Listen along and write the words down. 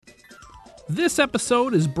This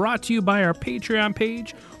episode is brought to you by our Patreon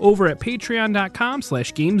page over at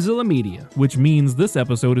patreon.com/GameZillaMedia. Which means this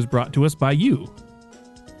episode is brought to us by you.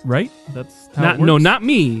 Right? That's how it works? No, not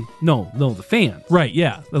me. No, the fan. Right,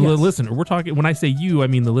 yeah. The Yes. listener. We're talking, when I say you, I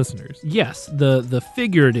mean the listeners. Yes, the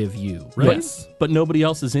figurative you, right? Yes, but nobody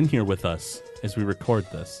else is in here with us as we record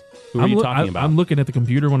this. Who are you talking about? I'm looking at the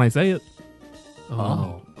computer when I say it.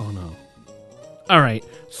 Oh no. All right,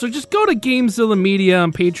 so just go to GameZilla Media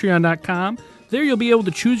on patreon.com. There you'll be able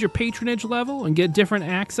to choose your patronage level and get different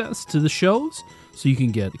access to the shows, so you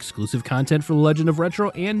can get exclusive content for The Legend of Retro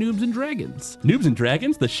and Noobs and Dragons. Noobs and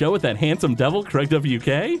Dragons, the show with that handsome devil, Craig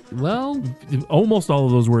WK? Well, Almost all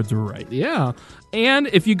of those words are right. yeah. And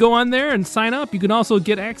if you go on there and sign up, you can also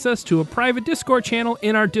get access to a private Discord channel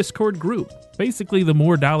in our Discord group. Basically, the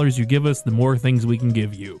more dollars you give us, the more things we can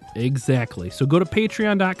give you. Exactly. So go to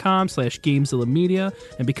patreon.com/GameZillaMedia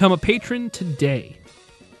and become a patron today.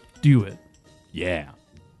 Do it. Yeah.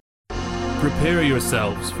 Prepare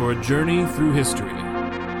yourselves for a journey through history.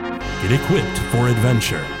 Get equipped for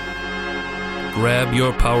adventure, Grab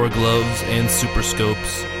your power gloves and super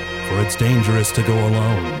scopes. for it's dangerous to go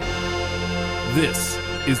alone. This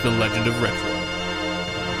is The Legend of Retro.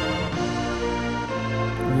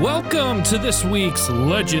 Welcome to this week's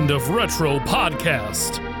Legend of Retro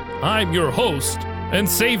podcast. I'm your host and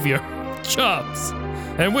savior, Chubbs.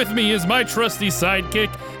 And with me is my trusty sidekick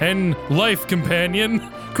and life companion,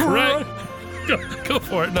 Craig. Go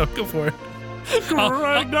for it. No, go for it.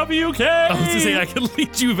 Craig WK! I was to say I can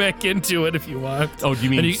lead you back into it if you want. Oh, do you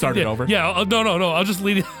mean And start it over? Yeah. No. I'll just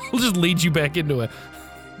lead you back into it.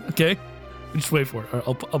 Okay. Just wait for it.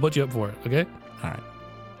 I'll put you up for it. Okay. All right.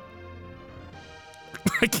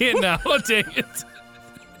 I can't now. Oh, dang it.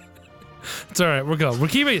 It's all right. We're going. We'll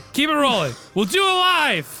keep it rolling. We'll do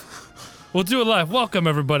it live. Welcome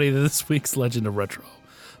everybody to this week's Legend of Retro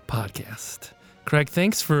podcast. Craig,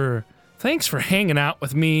 thanks for hanging out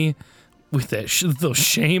with me with those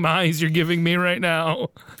shame eyes you're giving me right now.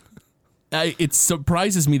 It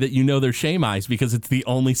surprises me that you know they're shame eyes because it's the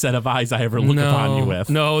only set of eyes I ever look upon you with.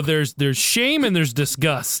 No, there's shame and there's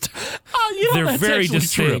disgust. They're that's very actually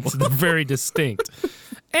distinct. true. They're very distinct.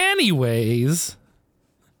 Anyways,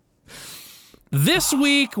 this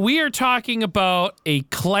week we are talking about a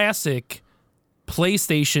classic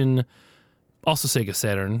PlayStation, also Sega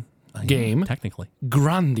Saturn game, Technically.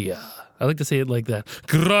 Grandia. I like to say it like that.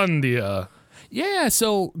 Grandia. Yeah,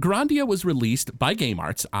 so Grandia was released by Game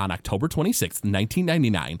Arts on October 26th,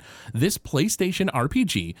 1999. This PlayStation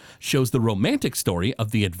RPG shows the romantic story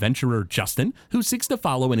of the adventurer Justin, who seeks to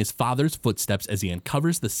follow in his father's footsteps as he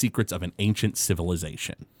uncovers the secrets of an ancient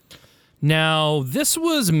civilization. Now, this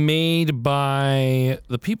was made by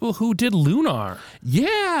the people who did LoR.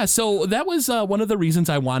 Yeah, so that was one of the reasons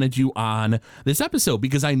I wanted you on this episode,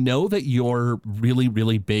 because I know that you're really,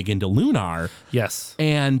 really big into LoR. Yes.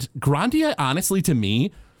 And Grandia, honestly, to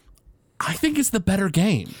me, I think is the better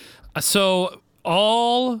game. So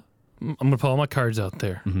I'm going to pull all my cards out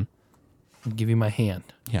there. Mm-hmm. I'll give you my hand.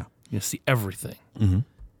 Yeah. You'll see everything. Mm-hmm.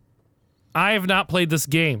 I have not played this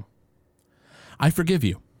game. I forgive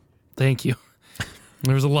you. Thank you.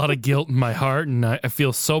 There's a lot of guilt in my heart, and I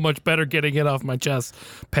feel so much better getting it off my chest,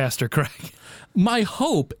 Pastor Craig. My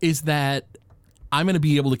hope is that I'm going to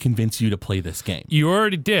be able to convince you to play this game. You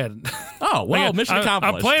already did. Oh, well, mission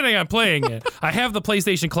accomplished. I'm planning on playing it. I have the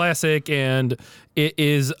PlayStation Classic, and it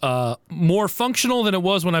is more functional than it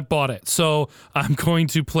was when I bought it. So I'm going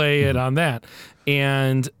to play it on that.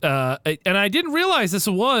 And I didn't realize this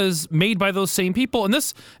was made by those same people. And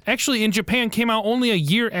this actually in Japan came out only a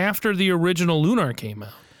year after the original LoR came out.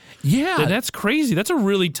 Yeah. That's crazy. That's a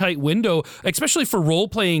really tight window, especially for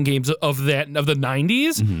role-playing games of the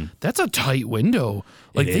 90s. Mm-hmm. That's a tight window.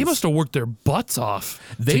 Like, they must have worked their butts off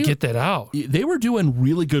to get that out. They were doing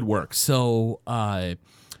really good work. So our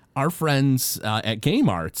friends at Game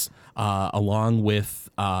Arts, along with,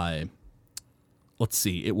 let's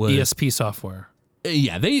see, it was... ESP Software.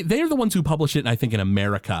 Yeah, they're the ones who publish it, I think, in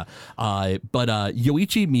America. But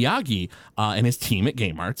Yoichi Miyagi and his team at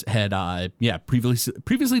Game Arts had,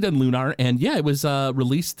 previously done LoR, and it was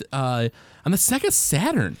released on the Sega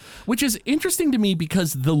Saturn, which is interesting to me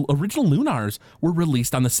because the original LuNars were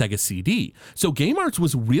released on the Sega CD. So Game Arts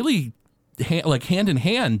was really hand in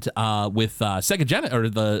hand with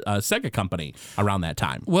Sega the Sega company around that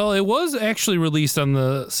time. Well, it was actually released on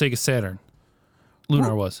the Sega Saturn.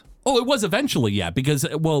 LuNar was. Oh, it was eventually, yeah, because,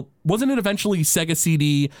 wasn't it eventually Sega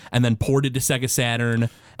CD and then ported to Sega Saturn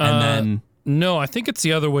and then... No, I think it's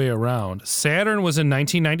the other way around. Saturn was in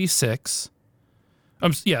 1996.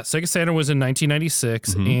 Sega Saturn was in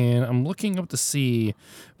 1996, and I'm looking up to see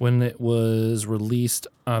when it was released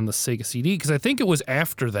on the Sega CD, because I think it was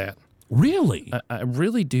after that. Really? I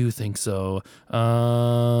really do think so.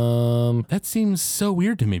 That seems so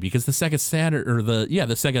weird to me because the Sega Saturn or the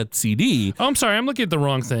Sega CD. Oh, I'm sorry. I'm looking at the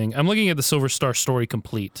wrong thing. I'm looking at the Silver Star Story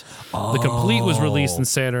Complete. The Complete was released in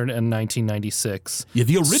Saturn in 1996. Yeah,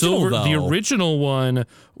 the original though. The original one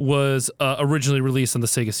was originally released on the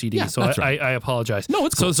Sega CD. Yeah, so that's I right. I apologize. No,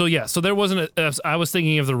 it's cool. So there wasn't. I was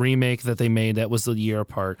thinking of the remake that they made. That was the year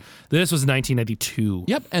apart. This was 1992.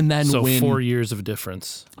 Yep, and then So when 4 years of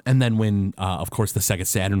difference. And then when, of course, the Sega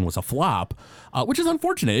Saturn was a flop, which is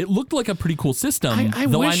unfortunate. It looked like a pretty cool system,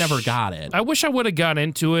 though I never got it. I wish I would have got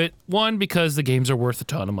into it. One, because the games are worth a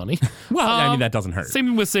ton of money. Well, I mean, that doesn't hurt.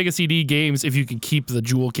 Same with Sega CD games, if you can keep the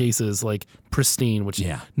jewel cases like pristine, which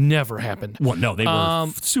never happened. Well, no, they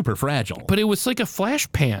were super fragile. But it was like a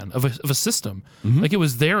flash pan of a system. Mm-hmm. Like it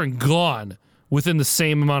was there and gone within the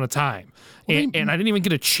same amount of time. And I didn't even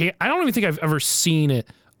get a chance. I don't even think I've ever seen it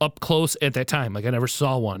up close at that time. Like I never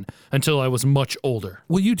saw one until I was much older.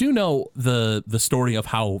 Well, you do know the story of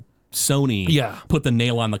how Sony put the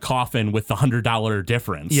nail on the coffin with the $100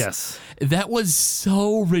 difference. Yes. That was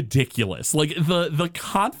so ridiculous. Like the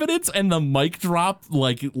confidence and the mic drop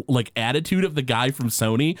like attitude of the guy from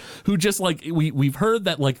Sony who just like we've heard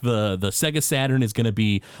that like the Sega Saturn is going to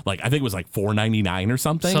be like I think it was like $499 or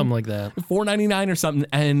something. Something like that. $499 or something,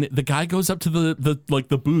 and the guy goes up to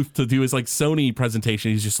the booth to do his like Sony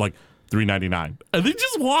presentation. He's just like $399, and he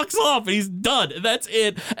just walks off. And he's done. That's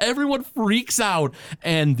it. Everyone freaks out,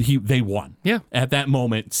 and they won. Yeah. At that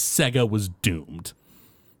moment, Sega was doomed.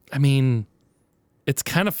 I mean, it's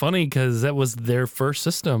kind of funny because that was their first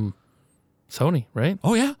system, Sony, right?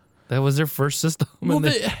 Oh yeah. That was their first system, Well,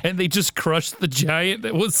 and they just crushed the giant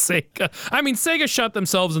that was Sega. I mean, Sega shot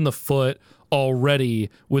themselves in the foot already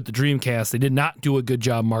with the Dreamcast. They did not do a good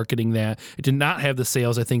job marketing that. It did not have the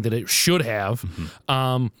sales I think that it should have.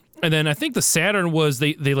 And then I think the Saturn was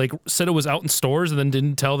they like said it was out in stores and then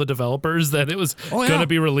didn't tell the developers that it was going to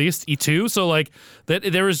be released E2. So like that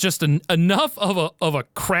there was just enough of a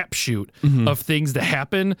crapshoot of things to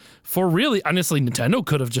happen for really honestly Nintendo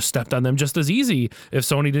could have just stepped on them just as easy if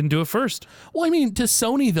Sony didn't do it first. Well, I mean, to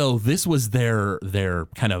Sony though, this was their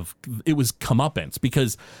kind of it was comeuppance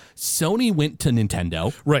because Sony went to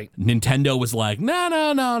Nintendo. Right. Nintendo was like,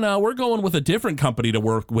 no, we're going with a different company to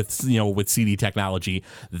work with, with CD technology.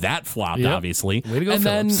 That flopped, obviously. Way to go, and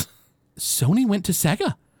Phillips. then Sony went to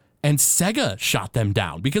Sega, and Sega shot them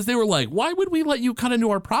down because they were like, why would we let you cut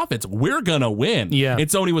into our profits? We're going to win. Yeah. And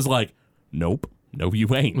Sony was like, nope. No,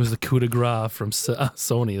 you ain't. It was the coup de grace from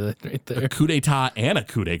Sony right there. A coup d'etat and a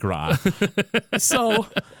coup de grace. So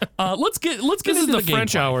let's get This into is the game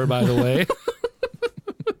French plan. hour, by the way.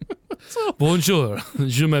 Bonjour,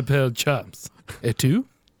 je m'appelle Chops. Et tu?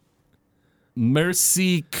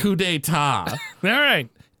 Merci coup d'etat. All right,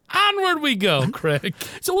 onward we go, Craig.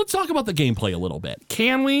 So let's talk about the gameplay a little bit.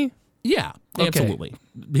 Can we? Yeah, Okay. absolutely.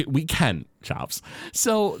 We can, Chops.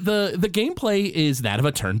 So the gameplay is that of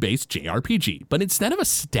a turn-based JRPG, but instead of a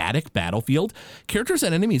static battlefield, characters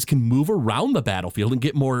and enemies can move around the battlefield and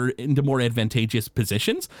get into more advantageous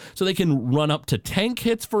positions. So they can run up to tank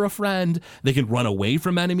hits for a friend. They can run away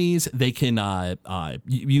from enemies. They can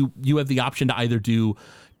you have the option to either do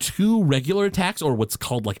 2 regular attacks or what's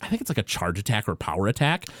called I think it's like a charge attack or power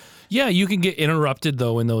attack. Yeah, you can get interrupted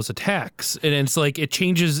though in those attacks, and it's like it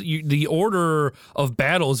changes. The order of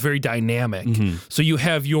battle is very dynamic. So you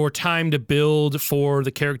have your time to build for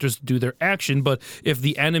the characters to do their action, but if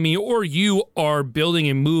the enemy or you are building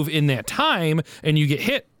and move in that time, and you get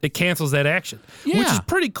hit, it cancels that action, which is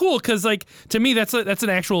pretty cool. Because to me, that's an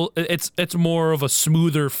actual. It's more of a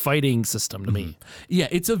smoother fighting system to me. Yeah,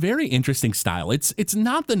 it's a very interesting style. It's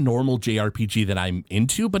not the normal JRPG that I'm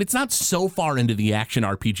into, but it's not so far into the action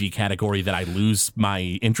RPG category that I lose my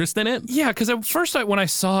interest in it. Yeah, because at first when I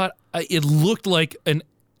saw it, it looked like a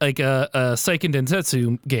Seiken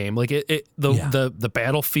Densetsu game, like the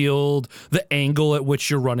battlefield, the angle at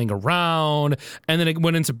which you're running around, and then it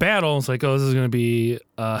went into battle. It's like, oh, this is going to be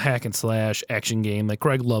a hack and slash action game that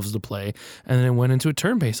Greg loves to play, and then it went into a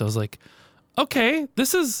turn based. I was like, okay,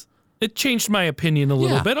 it changed my opinion a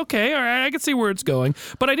little bit. Okay, all right, I can see where it's going,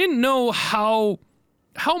 but I didn't know how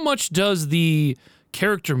much does the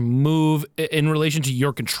character move in relation to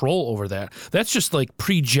your control over that. That's just like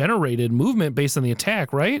pre-generated movement based on the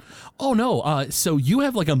attack, right? Oh no, so you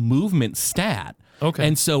have like a movement stat. Okay.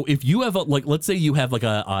 And so if you have let's say you have like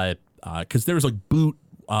because there's like boot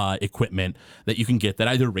equipment that you can get that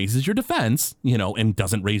either raises your defense, and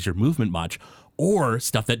doesn't raise your movement much, or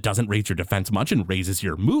stuff that doesn't raise your defense much and raises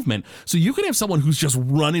your movement. So you can have someone who's just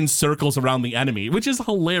running circles around the enemy, which is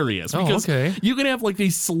hilarious because you can have like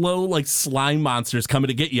these slow like slime monsters coming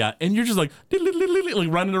to get you, and you're just like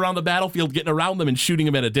running around the battlefield, getting around them and shooting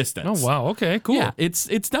them at a distance. Oh wow, okay, cool. Yeah, it's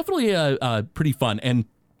definitely pretty fun. And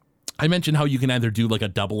I mentioned how you can either do like a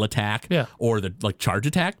double attack or the like charge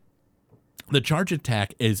attack. The charge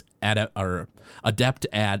attack is adept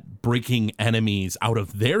at breaking enemies out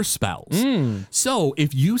of their spells. So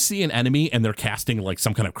if you see an enemy and they're casting like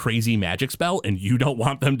some kind of crazy magic spell and you don't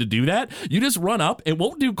want them to do that, you just run up. It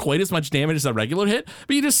won't do quite as much damage as a regular hit,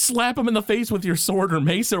 but you just slap them in the face with your sword or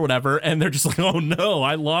mace or whatever, and they're just like, oh no,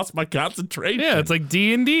 I lost my concentration. Yeah, it's like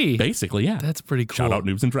D&D. Basically, yeah. That's pretty cool. Shout out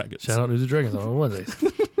Noobs and Dragons. Shout out Noobs and Dragons. Oh, what was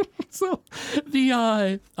it? So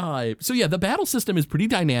the battle system is pretty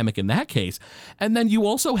dynamic in that case. And then you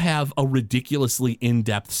also have a ridiculously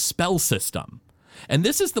in-depth spell system. And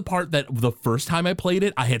this is the part that the first time I played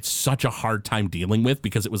it, I had such a hard time dealing with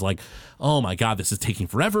because it was like, oh my God, this is taking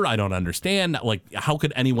forever. I don't understand. Like, how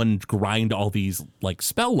could anyone grind all these like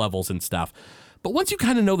spell levels and stuff? But once you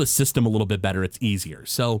kind of know the system a little bit better, it's easier.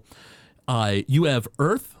 So you have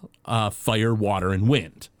earth, fire, water, and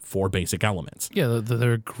wind. 4 basic elements. Yeah,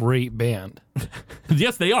 they're a great band.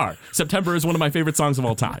 Yes, they are. September is one of my favorite songs of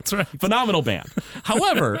all time. That's right. Phenomenal band.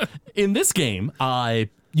 However, in this game,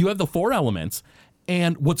 you have the 4 elements.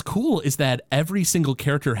 And what's cool is that every single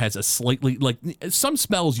character has a slightly, like, some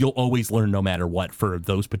spells you'll always learn no matter what for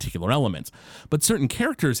those particular elements. But certain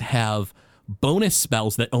characters have bonus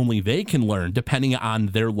spells that only they can learn depending on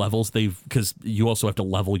their levels because you also have to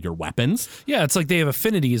level your weapons. Yeah, it's like they have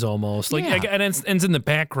affinities almost. Like, and it's in the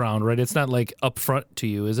background, right? It's not like up front to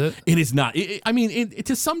you, is it? It is not.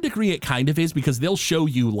 To some degree it kind of is because they'll show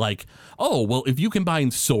you like, oh, well, if you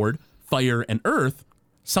combine sword, fire, and earth,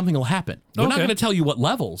 something will happen. We're not going to tell you what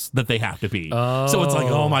levels that they have to be. So it's like,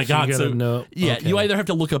 oh my God. You either have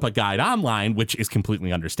to look up a guide online, which is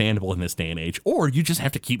completely understandable in this day and age, or you just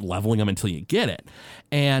have to keep leveling them until you get it.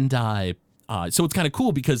 And so it's kind of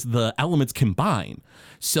cool because the elements combine.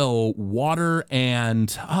 So water and,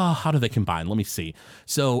 how do they combine? Let me see.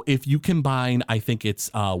 So if you combine, I think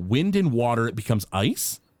it's wind and water, it becomes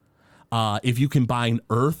ice. If you combine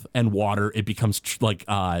earth and water, it becomes like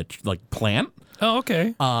plant. Oh,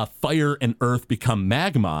 okay. Fire and earth become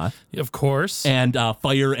magma. Of course. And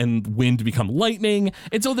fire and wind become lightning.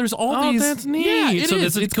 And so there's all these. Oh, that's neat. Yeah,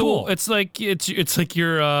 It's cool. It's like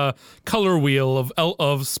your color wheel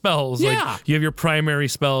of spells. Yeah. Like you have your primary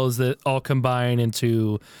spells that all combine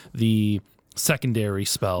into the secondary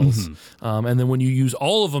spells. And then when you use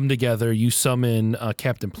all of them together, you summon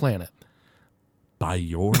Captain Planet. By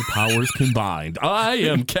your powers combined, I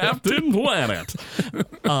am Captain Planet.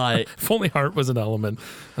 If only heart was an element.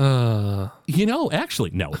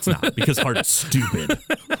 Actually, no, it's not, because heart is stupid.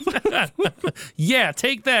 Yeah,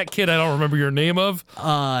 take that, kid I don't remember your name of.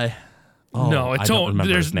 No, I don't.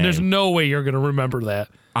 There's no way you're going to remember that.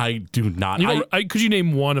 I do not. Could you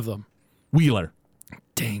name one of them? Wheeler.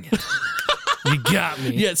 Dang it. You got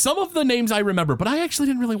me. Yeah, some of the names I remember, but I actually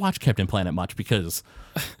didn't really watch Captain Planet much because...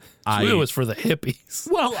 It was for the hippies.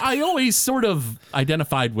 Well, I always sort of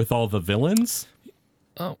identified with all the villains.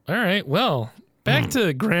 Oh, all right. Well, back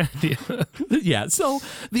to Grandia. Yeah, so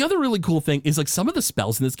the other really cool thing is like some of the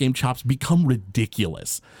spells in this game, Chops, become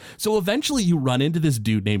ridiculous. So eventually you run into this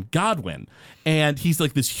dude named Godwin, and he's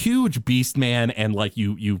like this huge beast man, and like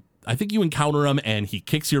I think you encounter him and he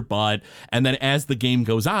kicks your butt. And then as the game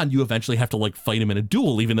goes on, you eventually have to like fight him in a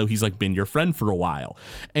duel, even though he's like been your friend for a while.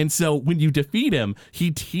 And so when you defeat him,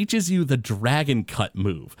 he teaches you the dragon cut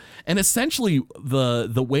move. And essentially the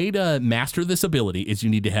way to master this ability is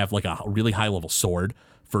you need to have like a really high level sword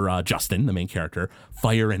for Justin, the main character,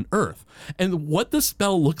 fire and earth. And what the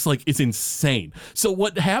spell looks like is insane. So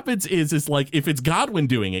what happens is like, if it's Godwin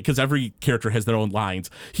doing it, because every character has their own lines,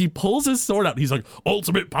 he pulls his sword out. He's like,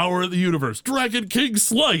 ultimate power of the universe, Dragon King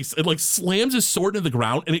Slice, and like slams his sword into the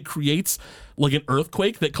ground, and it creates like an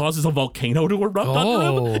earthquake that causes a volcano to erupt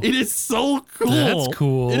under him. It is so cool. That's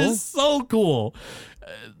cool. It is so cool.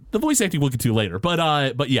 The voice acting we'll get to later, but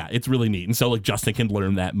yeah, it's really neat. And so like Justin can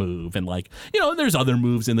learn that move, and like, there's other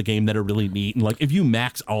moves in the game that are really neat. And like, if you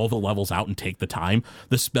max all the levels out and take the time,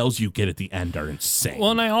 the spells you get at the end are insane.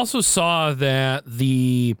 Well, and I also saw that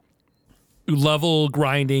the level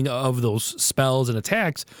grinding of those spells and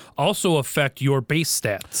attacks also affect your base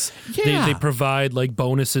stats. Yeah. They provide like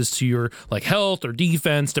bonuses to your like health or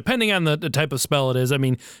defense, depending on the type of spell it is. I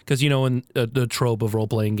mean, because in the trope of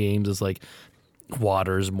role-playing games is like,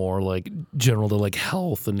 water's more like general to like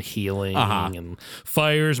health and healing, and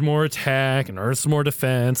fire's more attack, and earth's more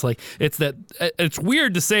defense. Like it's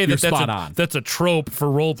weird to say that's a trope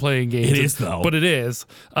for role playing games. It is though, but it is.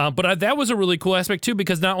 That was a really cool aspect too,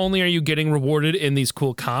 because not only are you getting rewarded in these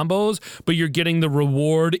cool combos, but you're getting the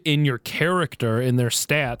reward in your character in their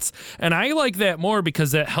stats, and I like that more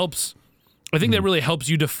because that helps. I think that really helps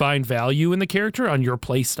you define value in the character on your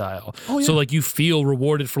play style. Oh, yeah. So like you feel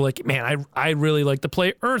rewarded for like, man, I really like to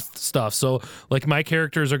play Earth stuff. So like my main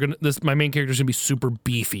character's gonna be super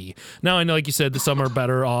beefy. Now I know, like you said, some are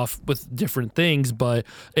better off with different things, but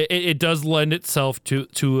it does lend itself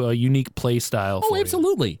to a unique play style. Oh,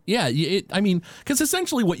 absolutely. Yeah. Because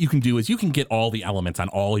essentially what you can do is you can get all the elements on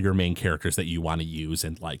all your main characters that you want to use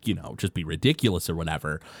and like, just be ridiculous or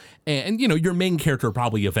whatever. And, your main character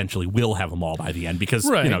probably eventually will have them all by the end because,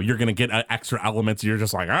 you're going to get extra elements. You're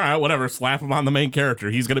just like, all right, whatever, slap him on the main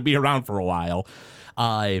character. He's going to be around for a while.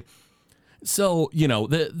 So,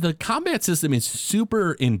 the combat system is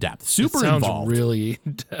super in-depth, super involved. Really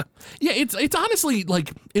in-depth. Yeah, it's honestly,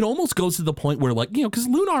 like, it almost goes to the point where, like, because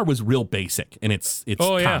LoR was real basic in its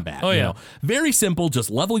combat. Very simple,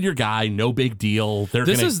 just level your guy, no big deal.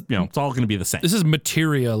 It's all going to be the same. This is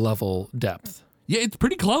materia level depth. Yeah, it's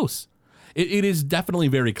pretty close. It is definitely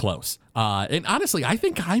very close. And honestly, I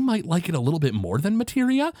think I might like it a little bit more than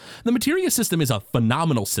Materia. The Materia system is a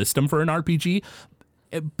phenomenal system for an RPG,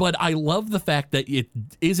 but I love the fact that it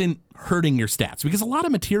isn't hurting your stats because a lot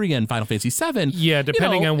of materia in Final Fantasy VII,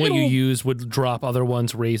 depending on what you use, would drop other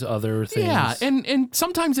ones, raise other things. Yeah, and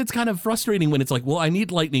sometimes it's kind of frustrating when it's like, well, I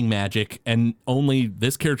need lightning magic and only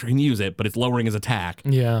this character can use it, but it's lowering his attack.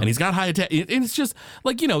 Yeah, and he's got high attack. And it's just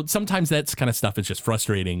like, sometimes that kind of stuff is just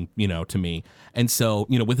frustrating, to me. And so,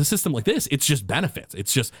 with a system like this, it's just benefits.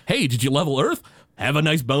 It's just, hey, did you level Earth? Have a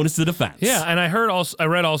nice bonus to defense. Yeah, and I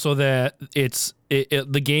read also that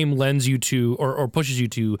the game lends you to or pushes you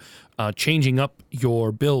to changing up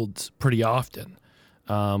your builds pretty often.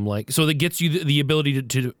 So that gets you the ability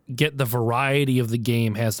to get the variety of the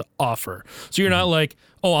game has to offer. So you're not like,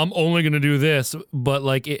 oh, I'm only going to do this, but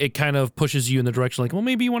like it kind of pushes you in the direction like, well,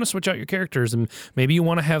 maybe you want to switch out your characters and maybe you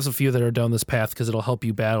want to have a few that are down this path because it'll help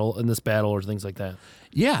you battle in this battle or things like that.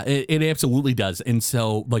 Yeah, it absolutely does. And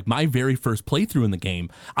so, like, my very first playthrough in the game,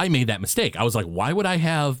 I made that mistake. I was like, why would I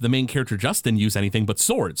have the main character Justin use anything but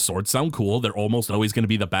swords? Swords sound cool. They're almost always going to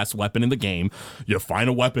be the best weapon in the game. You find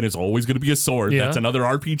a weapon, it's always going to be a sword. Yeah. That's another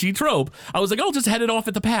RPG trope. I was like, I'll just head it off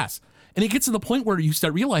at the pass. And it gets to the point where you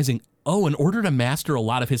start realizing, oh, in order to master a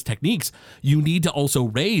lot of his techniques, you need to also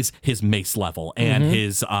raise his mace level and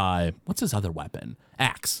his, what's his other weapon?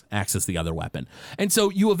 Axe. Axe is the other weapon. And so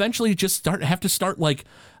you eventually just have to start like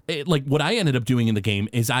what I ended up doing in the game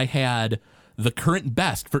is I had the current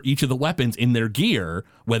best for each of the weapons in their gear,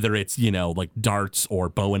 whether it's, like darts or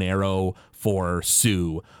bow and arrow for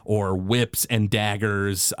Sue or whips and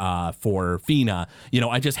daggers for Fina.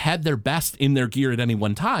 I just had their best in their gear at any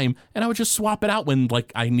one time, and I would just swap it out when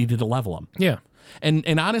like I needed to level them. Yeah.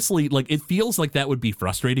 And honestly, like it feels like that would be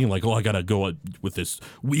frustrating. Like, oh, I got to go with this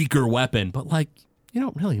weaker weapon, but like, you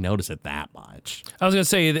don't really notice it that much. I was going to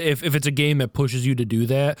say, if it's a game that pushes you to do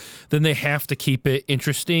that, then they have to keep it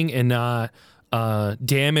interesting and not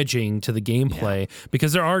damaging to the gameplay,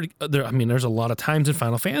 because there's a lot of times in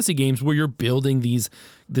Final Fantasy games where you're building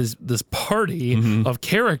this party of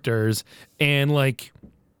characters and like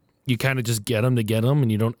you kind of just get them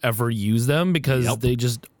and you don't ever use them because they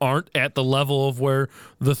just aren't at the level of where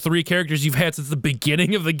the three characters you've had since the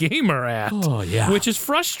beginning of the game are at. Oh yeah, which is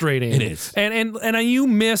frustrating. It is, and you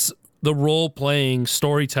miss the role playing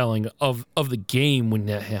storytelling of the game when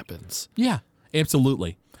that happens. Yeah,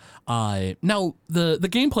 absolutely. Now the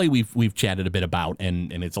gameplay we've chatted a bit about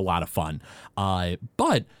and it's a lot of fun.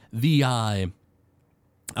 But the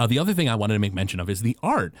other thing I wanted to make mention of is the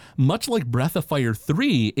art. Much like Breath of Fire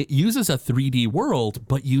 3, it uses a 3D world,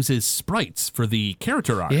 but uses sprites for the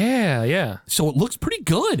character art. Yeah. So it looks pretty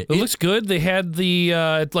good. It looks good. They had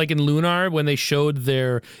the, like in LoR, when they showed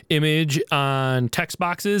their image on text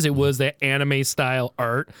boxes, it was that anime-style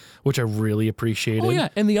art, which I really appreciated. Oh, yeah.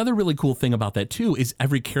 And the other really cool thing about that, too, is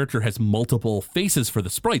every character has multiple faces for the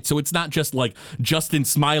sprites. So it's not just like Justin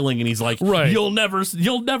smiling and he's like, you'll never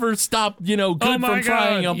stop, good from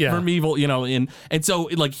trying up from evil, and so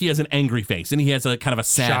like he has an angry face and he has a kind of a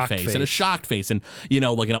sad face and a shocked face and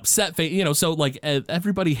like an upset face, so like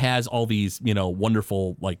everybody has all these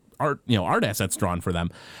wonderful like art assets drawn for them.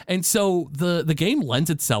 And so the game lends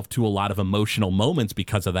itself to a lot of emotional moments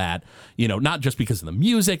because of that, not just because of the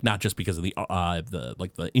music, not just because of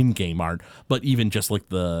the in-game art, but even just like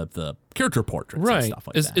the character portraits and stuff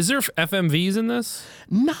like that. Is there FMVs in this?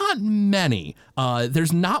 Not many.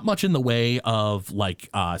 There's not much in the way of like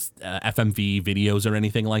FMV videos or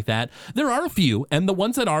anything like that. There are a few, and the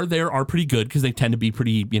ones that are there are pretty good because they tend to be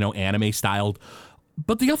pretty, anime styled.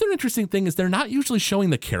 But the other interesting thing is they're not usually showing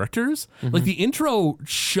the characters. Mm-hmm. Like the intro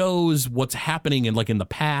shows what's happening in the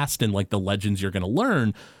past and like the legends you're going to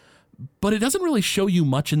learn, but it doesn't really show you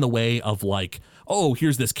much in the way of like, oh,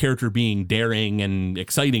 here's this character being daring and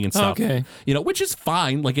exciting and stuff. Okay. Which is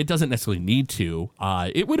fine. Like it doesn't necessarily need to.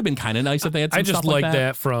 It would have been kind of nice if they had some stuff like that. I just like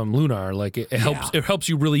that from Lunar. Like it helps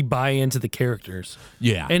you really buy into the characters.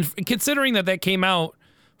 Yeah. And considering that came out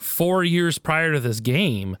 4 years prior to this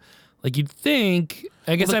game, like you'd think,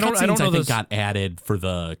 I guess I don't know. I think got added for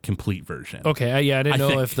the complete version. Okay, I didn't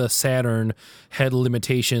know if the Saturn had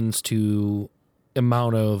limitations to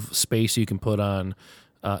amount of space you can put on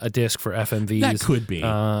a disc for FMVs. That could be.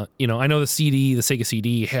 I know the Sega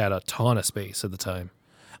CD had a ton of space at the time.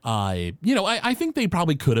 I think they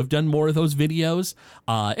probably could have done more of those videos,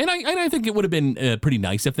 and I think it would have been pretty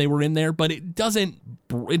nice if they were in there. But it doesn't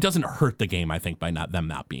hurt the game, I think, by them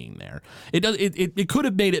not being there. It could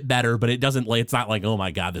have made it better, but it doesn't. It's not like, oh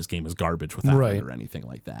my god, this game is garbage without it or anything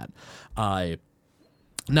like that.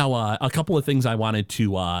 Now, a couple of things I wanted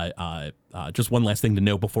to just one last thing to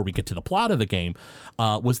know before we get to the plot of the game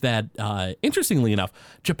was that, interestingly enough,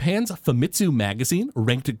 Japan's Famitsu magazine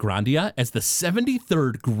ranked Grandia as the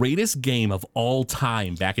 73rd greatest game of all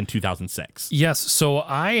time back in 2006. Yes, so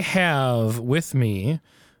I have with me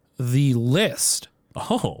the list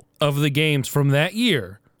of the games from that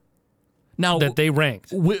year. Now, that they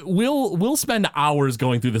ranked. We'll spend hours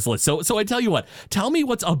going through this list. So I tell you what, tell me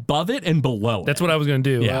what's above it and below That's it. what I was going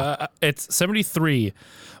to do. Yeah. It's 73.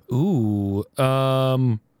 Ooh.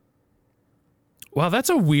 Wow, that's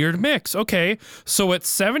a weird mix. Okay, so at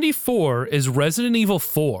 74 is Resident Evil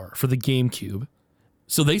 4 for the GameCube.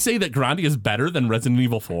 So they say that Grandia is better than Resident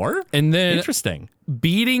Evil 4? And then interesting.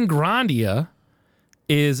 Beating Grandia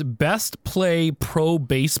is Best Play Pro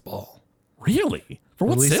Baseball. Really? For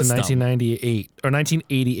what released system? in 1998 or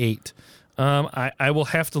 1988. I will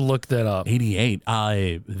have to look that up. 88.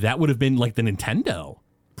 That would have been like the Nintendo.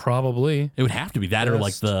 Probably. It would have to be that or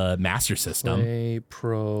like the Master System. Play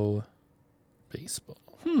Pro Baseball.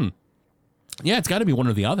 Yeah, it's got to be one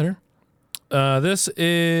or the other. This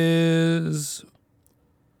is...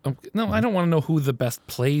 no, I don't want to know who the best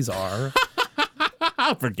plays are.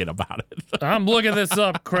 Forget about it. I'm looking this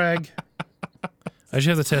up, Craig. I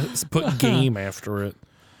just have to put game after it.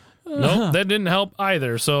 Nope, that didn't help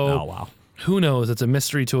either. So, oh, wow. Who knows? It's a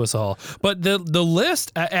mystery to us all. But the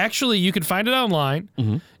list, actually, you can find it online.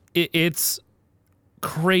 Mm-hmm. It's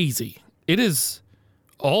crazy. It is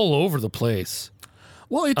all over the place.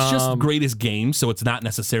 Well, it's just greatest game, so it's not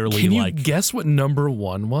necessarily Can like... you guess what number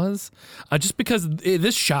one was? Just because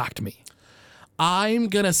this shocked me. I'm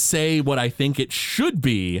going to say what I think it should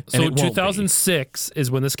be. So 2006 is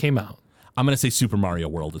when this came out. I'm going to say Super Mario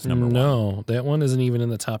World is number one. No, that one isn't even in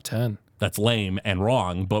the top 10. That's lame and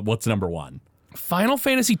wrong, but what's number one? Final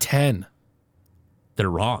Fantasy X. They're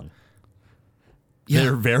wrong. Yeah.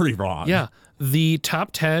 They're very wrong. Yeah. The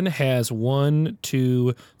top 10 has 1,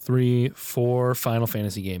 2, 3, 4 Final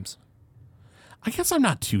Fantasy games. I guess I'm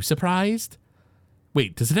not too surprised.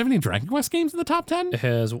 Wait, does it have any Dragon Quest games in the top 10? It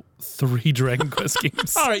has 3 Dragon Quest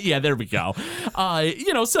games. All right, yeah, there we go.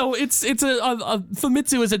 So it's a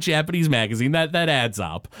Famitsu is a Japanese magazine that adds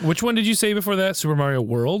up. Which one did you say before that? Super Mario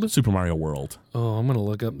World? Super Mario World. Oh, I'm gonna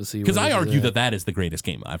look up to see. Because I argue that is the greatest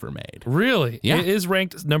game ever made. Really? Yeah. It is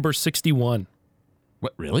ranked number 61.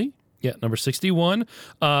 What? Really? Yeah, number 61.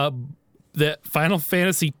 That Final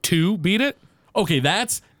Fantasy II beat it. Okay,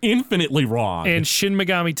 that's infinitely wrong. And Shin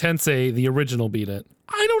Megami Tensei, the original, beat it.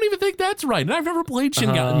 I don't even think that's right. And I've never played Shin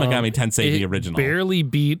Megami Tensei, the original. Barely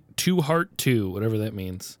beat Two Heart 2, whatever that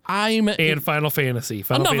means. And Final Fantasy.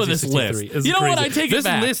 Final enough Fantasy of this 63. list. You know what? I take it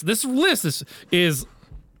back. This list is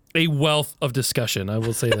a wealth of discussion. I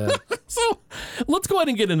will say that. So let's go ahead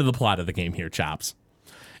and get into the plot of the game here, Chops.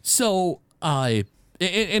 So, I'm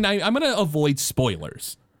going to avoid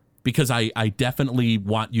spoilers. Because I definitely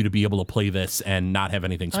want you to be able to play this and not have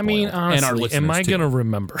anything spoiled. I mean, honestly, and our listeners am I going to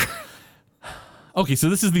remember? Okay,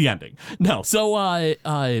 so this is the ending. No, so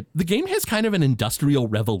the game has kind of an industrial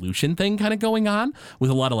revolution thing kind of going on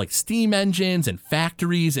with a lot of like steam engines and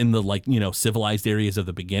factories in the civilized areas of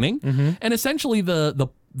the beginning. Mm-hmm. And essentially the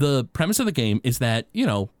premise of the game is that,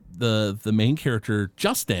 the main character,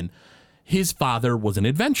 Justin, his father was an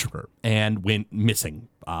adventurer and went missing,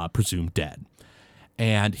 presumed dead.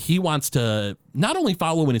 And he wants to not only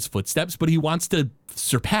follow in his footsteps, but he wants to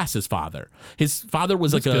surpass his father. His father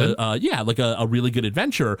was like a really good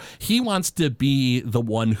adventurer. He wants to be the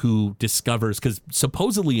one who discovers, because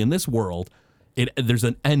supposedly in this world, there's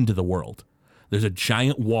an end to the world. There's a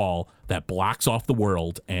giant wall that blocks off the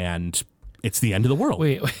world, and it's the end of the world.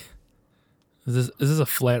 Wait. Is this a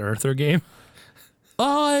flat earther game?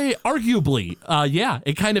 Arguably, yeah,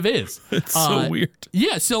 it kind of is. It's so weird.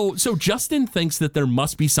 Yeah, so Justin thinks that there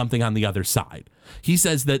must be something on the other side. He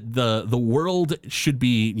says that the world should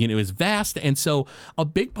be, is vast, and so a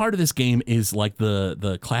big part of this game is like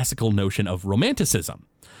the classical notion of romanticism.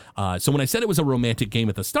 So when I said it was a romantic game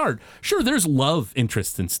at the start, sure, there's love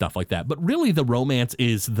interests and stuff like that, but really the romance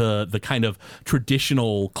is the kind of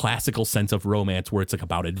traditional classical sense of romance where it's like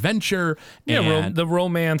about adventure. And the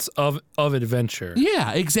romance of adventure.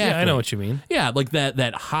 Yeah, exactly. Yeah, I know what you mean. Yeah, like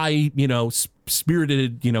that high,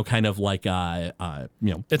 spirited, kind of like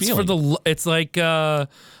It's feeling. it's like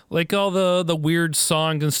all the weird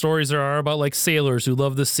songs and stories there are about like sailors who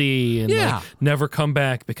love the sea and like never come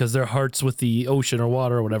back because their heart's with the ocean or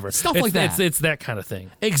water or whatever. Stuff like that. It's that kind of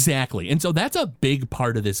thing. Exactly. And so that's a big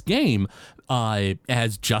part of this game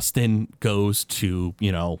as Justin goes to,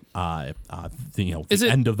 the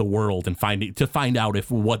end of the world and find out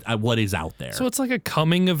if what is out there. So it's like a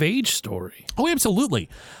coming of age story. Oh, absolutely.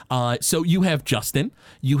 So you have Justin,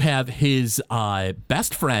 you have his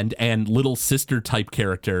best friend and little sister type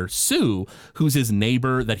character, Sue, who's his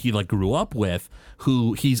neighbor that he like grew up with,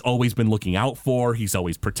 who he's always been looking out for, he's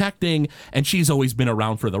always protecting, and she's always been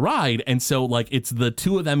around for the ride. And so like it's the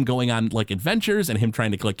two of them going on like adventures and him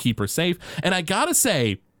trying to like keep her safe. And I gotta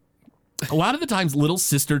say, a lot of the times little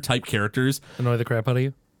sister type characters annoy the crap out of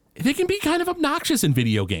you. They can be kind of obnoxious in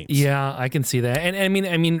video games. Yeah, I can see that. And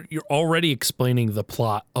I mean, you're already explaining the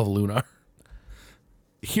plot of Lunar.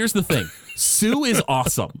 Here's the thing. Sue is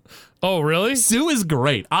awesome. Oh, really? Sue is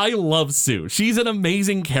great. I love Sue. She's an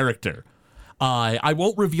amazing character. I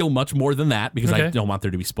won't reveal much more than that because I don't want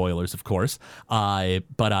there to be spoilers, of course.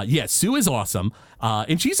 But yeah, Sue is awesome.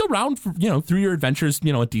 And she's around for, through your adventures,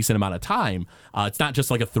 a decent amount of time. It's not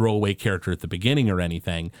just like a throwaway character at the beginning or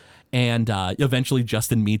anything. And eventually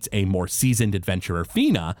Justin meets a more seasoned adventurer,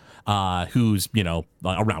 Fina, who's,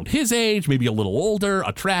 around his age, maybe a little older,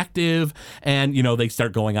 attractive. And, they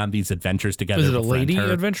start going on these adventures together. Is it a lady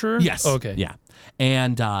adventurer? Yes. Oh, okay. Yeah.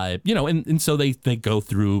 And, and so they go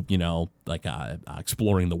through,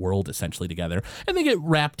 exploring the world essentially together. And they get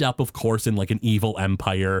wrapped up, of course, in like an evil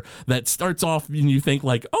empire that starts off and you think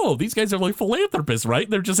like, oh, these guys are like philanthropists, right?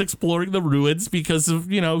 They're just exploring the ruins because of,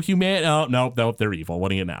 humanity. Oh, no, they're evil. What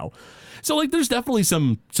do you know? So like there's definitely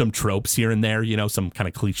some tropes here and there, some kind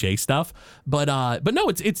of cliche stuff. But no,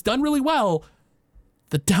 it's done really well.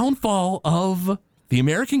 The downfall of the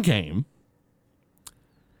American game,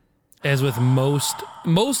 as with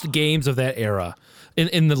most games of that era,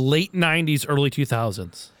 in the late 90s, early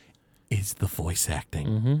 2000s, is the voice acting.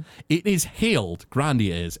 Mm-hmm. It is hailed,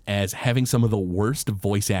 Grandia is, as having some of the worst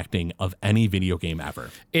voice acting of any video game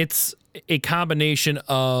ever. It's a combination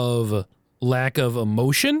of lack of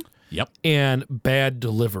emotion and bad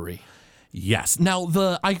delivery. Yes. Now,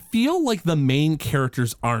 I feel like the main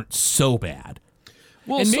characters aren't so bad.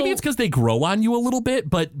 Well, and maybe it's because they grow on you a little bit,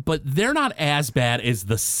 but they're not as bad as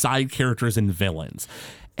the side characters and villains.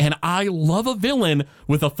 And I love a villain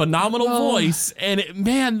with a phenomenal voice, and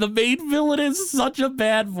the main villain is such a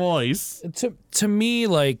bad voice. To me,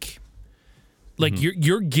 like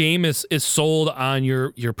your game is sold on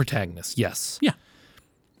your protagonist, yes. Yeah.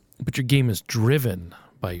 But your game is driven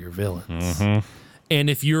by your villains. Mm-hmm. And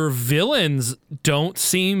if your villains don't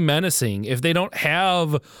seem menacing, if they don't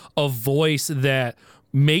have a voice that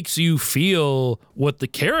makes you feel what the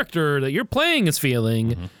character that you're playing is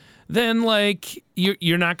feeling, then like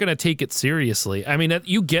you're not going to take it seriously. I mean,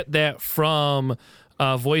 you get that from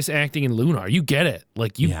voice acting in Lunar. You get it.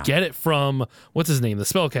 Like you get it from, what's his name? The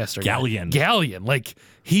spellcaster. Galleon. Like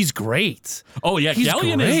he's great. Oh yeah.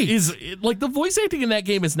 Galleon is like the voice acting in that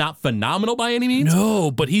game is not phenomenal by any means.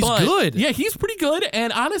 No, but he's good. Yeah, he's pretty good.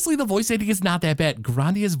 And honestly, the voice acting is not that bad.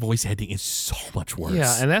 Grandia's voice acting is so much worse.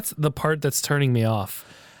 Yeah. And that's the part that's turning me off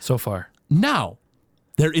so far. Now,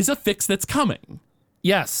 there is a fix that's coming.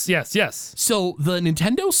 Yes. So the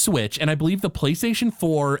Nintendo Switch and I believe the PlayStation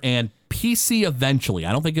 4 and PC eventually,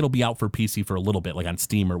 I don't think it'll be out for PC for a little bit, like on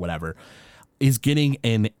Steam or whatever, is getting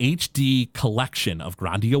an HD collection of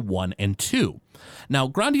Grandia 1 and 2. Now,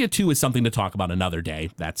 Grandia 2 is something to talk about another day.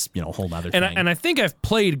 That's, a whole nother thing. And I think I've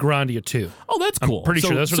played Grandia 2. Oh, that's cool. I'm pretty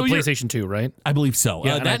sure that's for the PlayStation 2, right? I believe so.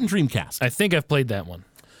 Yeah, and Dreamcast. I think I've played that one.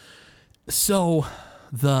 So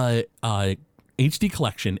the HD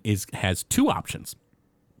collection has two options.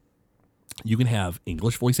 You can have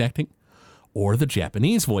English voice acting or the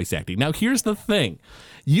Japanese voice acting. Now, here's the thing.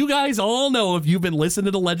 You guys all know, if you've been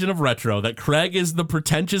listening to Legend of Retro, that Craig is the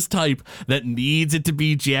pretentious type that needs it to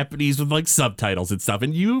be Japanese with like subtitles and stuff.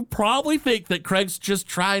 And you probably think that Craig's just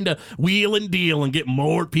trying to wheel and deal and get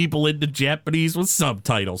more people into Japanese with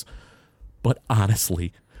subtitles. But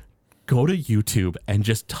honestly, go to YouTube and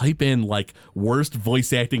just type in like worst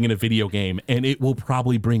voice acting in a video game, and it will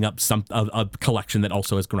probably bring up a collection that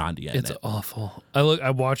also has Grandia in it. It's awful. I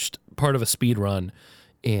watched part of a speed run,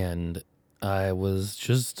 and I was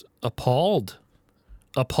just appalled.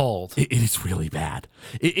 It is really bad.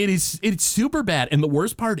 It's super bad. And the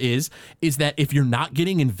worst part is that if you're not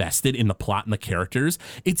getting invested in the plot and the characters,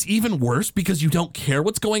 it's even worse because you don't care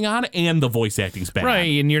what's going on and the voice acting's bad.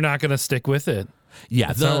 Right, and you're not going to stick with it.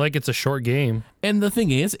 Yeah, it's not like it's a short game. And the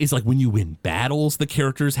thing is like when you win battles, the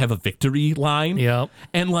characters have a victory line. Yep.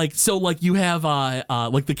 And like, so like you have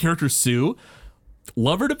like the character Sue,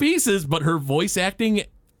 love her to pieces, but her voice acting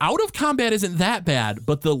out of combat isn't that bad.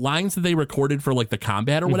 But the lines that they recorded for like the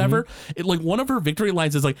combat or whatever, it like one of her victory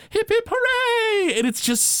lines is like hip hip hooray, and it's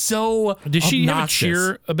just so. Does she have a obnoxious.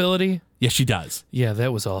 cheer ability? Yes, she does. Yeah,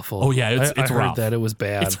 that was awful. Oh yeah, it's I rough. heard that it was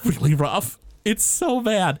bad. It's really rough. It's so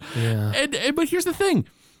bad. Yeah. And but here's the thing.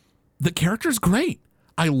 The character's great.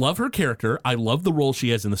 I love her character. I love the role she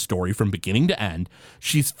has in the story from beginning to end.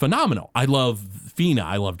 She's phenomenal. I love Fina.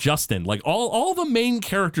 I love Justin. Like all the main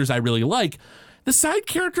characters I really like. The side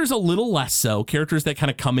characters a little less so. Characters that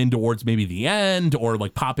kind of come in towards maybe the end or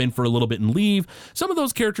like pop in for a little bit and leave. Some of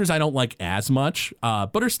those characters I don't like as much,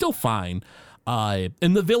 but are still fine.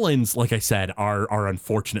 And the villains, like I said, are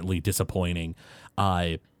unfortunately disappointing.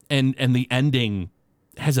 And the ending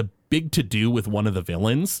has a big to-do with one of the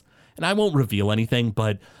villains. And I won't reveal anything,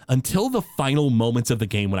 but until the final moments of the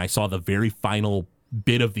game, when I saw the very final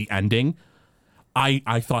bit of the ending,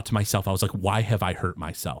 I thought to myself, I was like, why have I hurt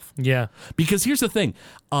myself? Yeah. Because here's the thing.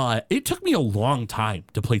 It took me a long time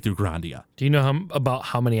to play through Grandia. Do you know about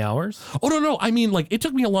how many hours? Oh, no. I mean, like, it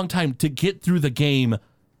took me a long time to get through the game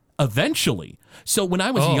eventually. So when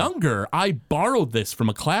I was younger, I borrowed this from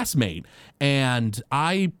a classmate, and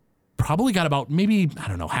I probably got about maybe, I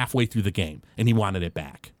don't know, halfway through the game, and he wanted it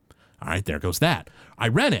back. All right, there goes that. I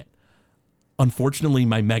rent it. Unfortunately,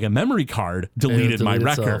 my mega memory card deleted my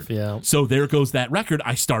record. Yeah. So there goes that record.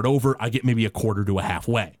 I start over. I get maybe a quarter to a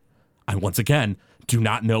halfway. I, once again, do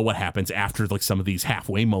not know what happens after like some of these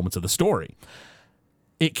halfway moments of the story.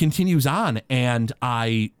 It continues on, and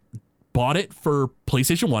I bought it for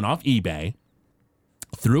PlayStation 1 off eBay,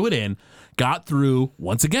 threw it in, got through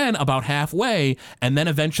once again about halfway, and then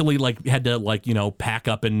eventually like had to like, you know, pack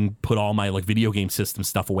up and put all my like video game system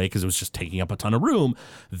stuff away because it was just taking up a ton of room.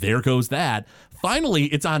 There goes that. Finally,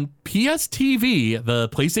 it's on PSTV, the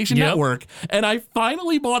PlayStation Network, and I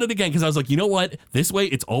finally bought it again because I was like, you know what? This way,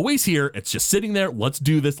 it's always here. It's just sitting there. Let's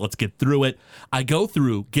do this. Let's get through it. I go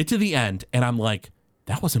through, get to the end, and I'm like,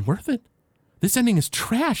 that wasn't worth it. This ending is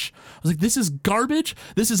trash. I was like, this is garbage.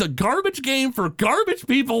 This is a garbage game for garbage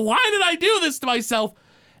people. Why did I do this to myself?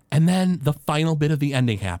 And then the final bit of the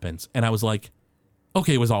ending happens. And I was like,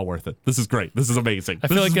 okay, it was all worth it. This is great. This is amazing. I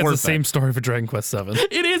feel like that's the same story for Dragon Quest VII.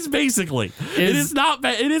 It is basically. It is not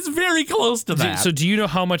bad. It is very close to that. So do you know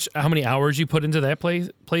how many hours you put into that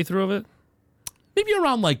playthrough of it? Maybe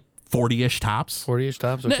around like 40-ish tops. 40-ish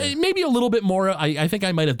tops? Okay. Maybe a little bit more. I think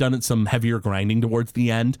I might have done some heavier grinding towards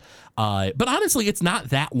the end. But honestly, it's not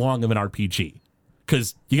that long of an RPG.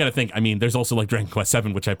 Because you got to think, I mean, there's also like Dragon Quest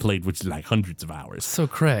VII, which I played, which is like hundreds of hours. So,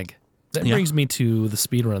 Craig, that brings me to the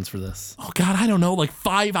speedruns for this. Oh, God, I don't know, like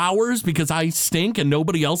 5 hours because I stink and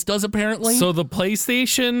nobody else does, apparently. So the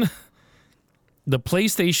PlayStation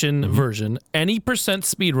version, any percent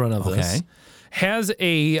speedrun of this, has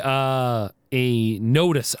a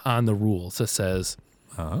notice on the rules that says,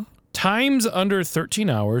 times under 13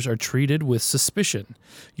 hours are treated with suspicion.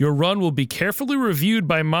 Your run will be carefully reviewed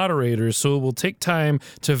by moderators, so it will take time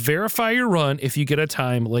to verify your run if you get a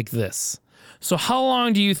time like this. So how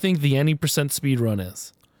long do you think the any percent speed run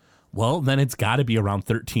is? Well, then it's got to be around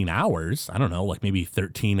 13 hours. I don't know, like maybe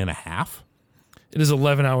 13 and a half. It is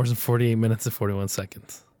 11 hours and 48 minutes and 41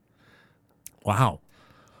 seconds. Wow.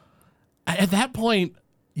 At that point,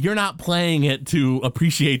 you're not playing it to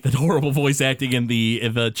appreciate the horrible voice acting and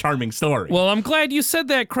the charming story. Well, I'm glad you said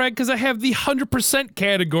that, Craig, because I have the 100%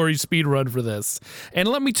 category speedrun for this. And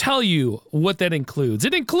let me tell you what that includes.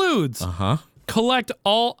 It includes collect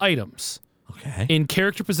all items in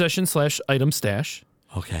character possession /item stash.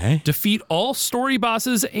 Okay. Defeat all story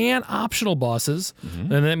bosses and optional bosses.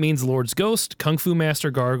 And that means Lord's Ghost, Kung Fu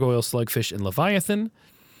Master, Gargoyle, Slugfish, and Leviathan.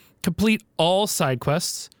 Complete all side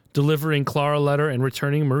quests, delivering Clara letter and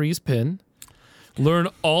returning Marie's pin. Learn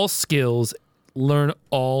all skills, learn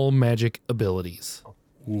all magic abilities.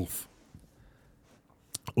 Oof.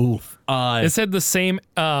 It said the same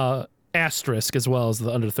asterisk as well as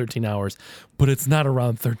the under 13 hours, but it's not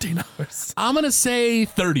around 13 hours. I'm going to say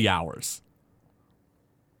 30 hours.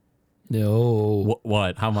 No.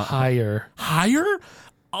 What? How much? Higher. Higher?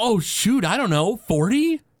 Oh, shoot. I don't know.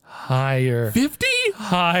 40? Higher. 50?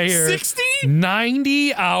 Higher. 60?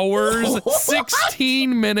 90 hours,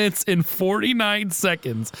 16 minutes, and 49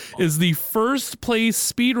 seconds is the first place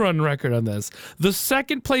speedrun record on this. The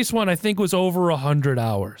second place one, I think, was over 100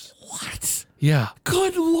 hours. What? Yeah.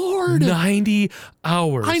 Good Lord. 90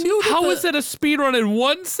 hours. I knew that How is that a speedrun in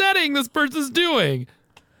one setting this person's doing?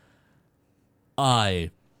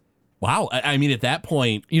 Wow. I mean, at that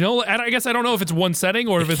point, You know, I guess I don't know if it's one setting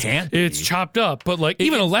or if can't be. it's chopped up, but like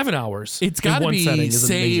even 11 hours. it's in got to one setting be is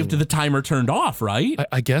saved, amazing. the timer turned off, right?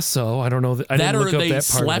 I guess so. I don't know. I That didn't or look up they that part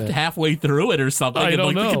slept of it. halfway through it or something. I and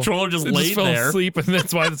don't know. The controller just They laid fell there. asleep, and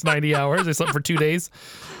that's why it's 90 hours. They slept for 2 days.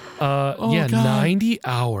 Yeah, God. 90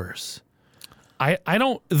 hours. I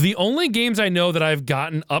don't. The only games I know that I've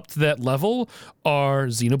gotten up to that level are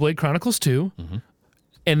Xenoblade Chronicles 2,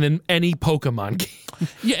 and then any Pokemon game.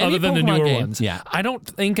 Yeah, any other than the Pokemon newer game. ones. Yeah. I don't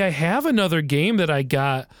think I have another game that I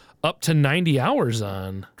got up to 90 hours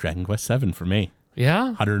on. Dragon Quest 7 for me.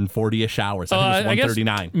 Yeah. 140-ish hours. I think it was I guess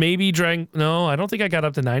 139. maybe No, I don't think I got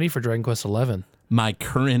up to 90 for Dragon Quest 11. My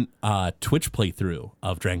current Twitch playthrough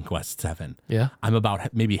of Dragon Quest 7, Yeah. I'm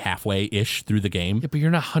about maybe halfway-ish through the game. Yeah, but you're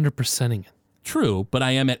not 100%ing it. True, but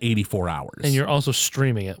I am at 84 hours. And you're also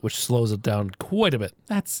streaming it, which slows it down quite a bit.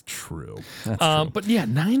 That's true. That's true. But yeah,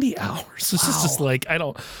 90 hours. This is just like, I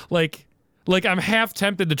don't, like I'm half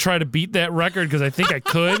tempted to try to beat that record because I think I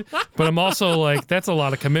could, but I'm also like, that's a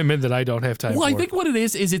lot of commitment that I don't have time Well, for. I think what it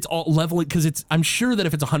is it's all leveling because I'm sure that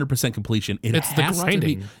if it's 100% completion, It's the has to be-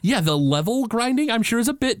 grinding. Yeah, the level grinding I'm sure is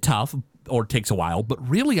a bit tough or takes a while, but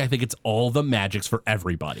really I think it's all the magics for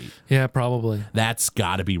everybody. Yeah, probably. That's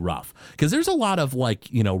got to be rough because there's a lot of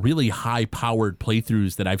really high powered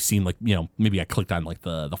playthroughs that I've seen, maybe I clicked on like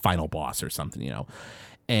the final boss or something,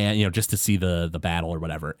 and just to see the battle or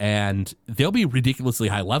whatever, and they'll be ridiculously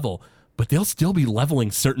high level, but they'll still be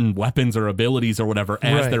leveling certain weapons or abilities or whatever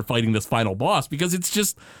as Right. they're fighting this final boss because it's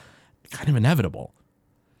just kind of inevitable.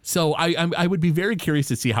 So I would be very curious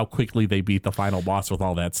to see how quickly they beat the final boss with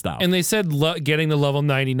all that stuff. And they said getting the level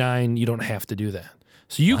 99, you don't have to do that.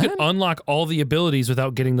 So you can unlock all the abilities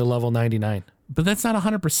without getting the level 99. But that's not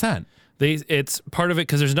 100%. It's part of it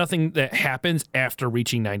because there's nothing that happens after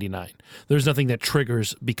reaching 99. There's nothing that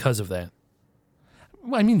triggers because of that.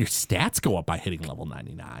 Well, I mean, your stats go up by hitting level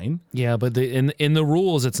 99. Yeah, but in the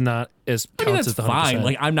rules, it's not as I mean, counts that's as the 100%. fine.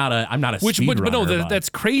 Like, I'm not a But no, speedrunner, that's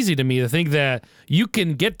crazy to me to think that you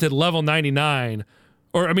can get to level 99,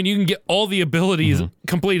 or I mean, you can get all the abilities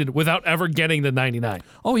completed without ever getting the 99.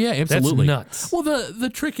 Oh yeah, absolutely. nuts. Well, the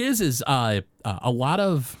trick is a lot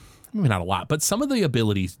of, maybe not a lot, but some of the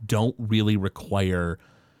abilities don't really require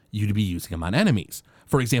you to be using them on enemies.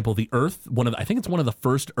 For example, the Earth, I think it's one of the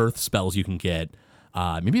first Earth spells you can get.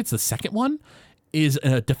 Maybe it's the second one, is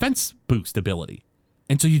a defense boost ability.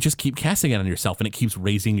 And so you just keep casting it on yourself and it keeps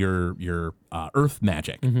raising your Earth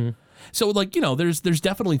magic. So there's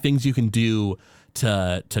definitely things you can do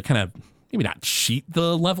to kind of maybe not cheat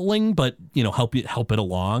the leveling, but help it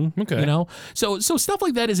along. Okay. So stuff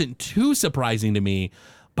like that isn't too surprising to me,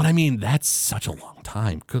 but I mean that's such a long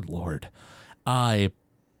time. Good Lord.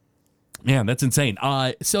 Man, that's insane.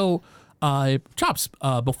 Chops,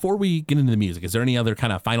 before we get into the music, is there any other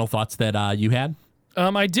kind of final thoughts that you had?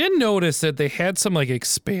 I did notice that they had some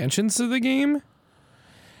expansions to the game.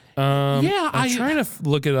 I'm trying to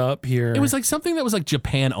look it up here. It was something that was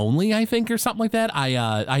Japan only, I think, or something like that.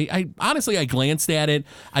 I honestly, I glanced at it.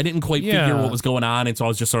 I didn't quite figure what was going on, and so I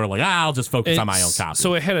was just sort of I'll just focus on my own copy.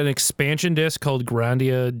 So it had an expansion disc called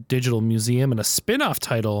Grandia Digital Museum and a spin-off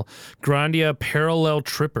title, Grandia Parallel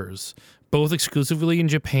Trippers, both exclusively in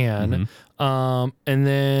Japan. And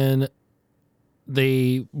then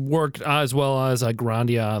they worked as well as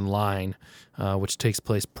Grandia Online, which takes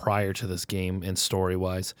place prior to this game and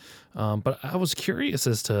story-wise. But I was curious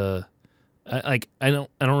as to, I don't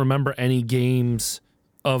remember any games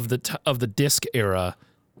of the disc era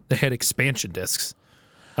that had expansion discs.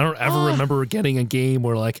 I don't ever remember getting a game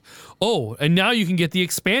where and now you can get the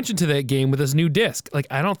expansion to that game with this new disc.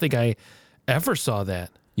 I don't think I ever saw that.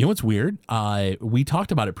 You know what's weird? We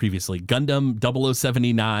talked about it previously. Gundam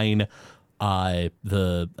 0079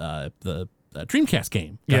 the Dreamcast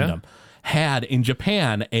game Yeah. Gundam had in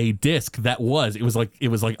Japan a disc that was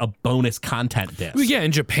like a bonus content disc. Well, yeah,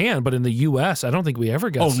 in Japan, but in the U.S., I don't think we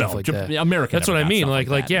ever got stuff like that. America. That's what I mean. Like,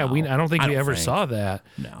 that, yeah, no. I don't think we ever saw that.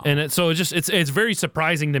 No. And it's very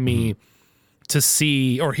surprising to me to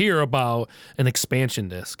see or hear about an expansion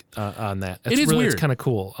disc on that. It is really, weird. It's kind of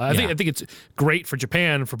cool. I think it's great for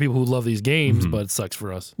Japan for people who love these games, but it sucks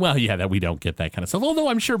for us. Well, yeah, that we don't get that kind of stuff. Although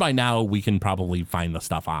I'm sure by now we can probably find the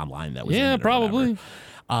stuff online that was in it or probably.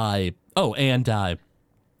 whatever.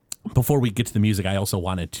 Before we get to the music, I also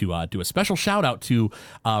wanted to do a special shout out to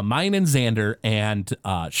mine and Xander and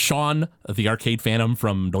Sean, the Arcade Phantom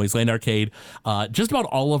from Noiseland Arcade. Just about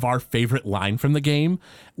all of our favorite line from the game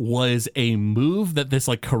was a move that this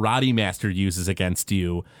like karate master uses against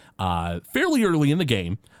you fairly early in the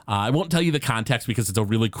game. I won't tell you the context because it's a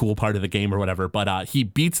really cool part of the game or whatever, but he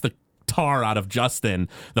beats the tar out of Justin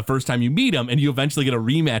the first time you meet him, and you eventually get a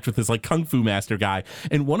rematch with this like kung fu master guy,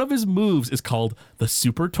 and one of his moves is called the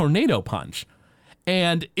Super Tornado Punch,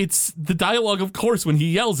 and it's the dialogue, of course, when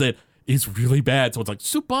he yells it is really bad, so it's like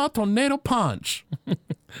Super Tornado Punch.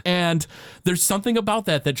 And there's something about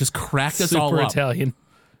that just cracked us all Super up. Italian.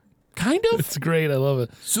 Kind of. It's great. I love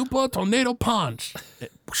it. Super Tornado Punch. And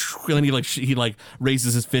then he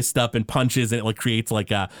raises his fist up and punches, and it like creates like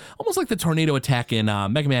almost like the tornado attack in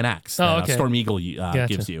Mega Man X that okay. Storm Eagle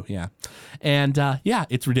gives you. Yeah. And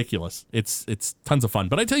it's ridiculous. It's tons of fun.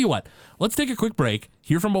 But I tell you what, let's take a quick break,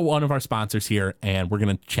 hear from one of our sponsors here, and we're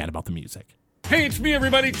gonna chat about the music. Hey, it's me,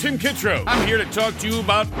 everybody, Tim Kittredge. I'm here to talk to you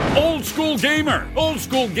about Old School Gamer. Old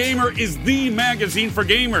School Gamer is the magazine for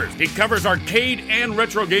gamers. It covers arcade and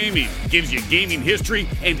retro gaming, gives you gaming history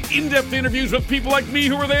and in-depth interviews with people like me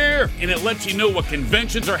who are there, and it lets you know what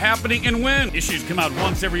conventions are happening and when. Issues come out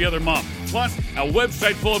once every other month. Plus, a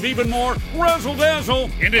website full of even more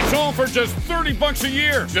razzle-dazzle, and it's all for just $30 a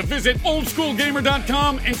year. So visit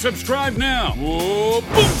oldschoolgamer.com and subscribe now. Whoa, boom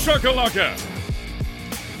shakalaka!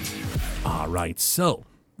 All right, so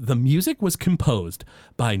the music was composed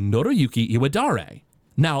by Noriyuki Iwadare.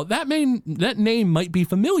 Now, that name might be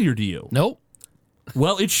familiar to you. Nope.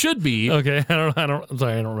 Well, it should be. Okay. I'm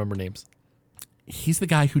sorry. I don't remember names. He's the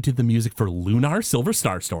guy who did the music for Lunar Silver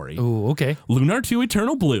Star Story. Ooh, okay. Lunar 2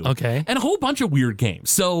 Eternal Blue. Okay. And a whole bunch of weird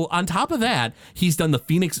games. So on top of that, he's done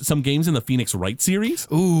some games in the Phoenix Wright series.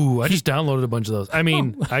 Ooh, I just downloaded a bunch of those. I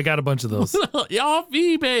mean, I got a bunch of those. Off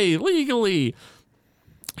eBay, legally.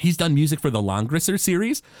 He's done music for the Longrisser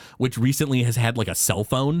series, which recently has had like a cell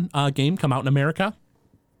phone game come out in America.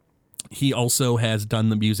 He also has done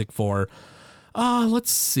the music for, let's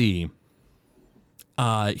see.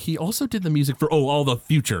 He also did the music for, all the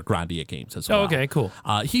future Grandia games as well. Oh, okay, cool.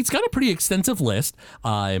 He's got a pretty extensive list.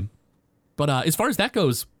 But as far as that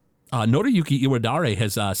goes, Noriyuki Iwadare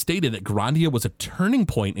has stated that Grandia was a turning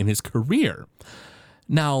point in his career.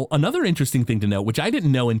 Now, another interesting thing to know, which I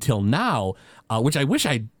didn't know until now, which I wish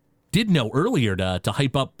I did know earlier to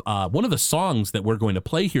hype up, one of the songs that we're going to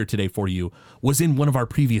play here today for you was in one of our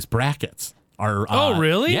previous brackets. Oh,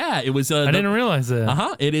 really? Yeah, it was. I didn't realize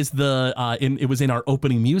that. It is it was in our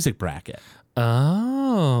opening music bracket.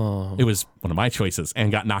 Oh. It was one of my choices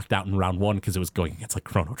and got knocked out in round one because it was going against like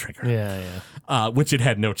Chrono Trigger. Yeah. Which it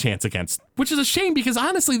had no chance against, which is a shame because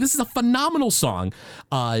honestly, this is a phenomenal song.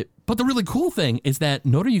 But the really cool thing is that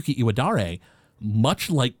Noriyuki Iwadare, much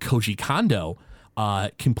like Koji Kondo,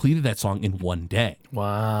 completed that song in one day.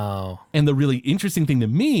 Wow. And the really interesting thing to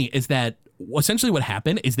me is that essentially what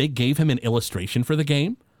happened is they gave him an illustration for the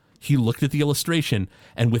game. He looked at the illustration,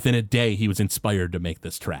 and within a day, he was inspired to make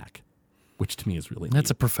this track, which to me is really neat. That's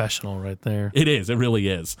a professional right there. It is. It really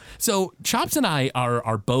is. So Chops and I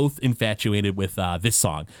are both infatuated with this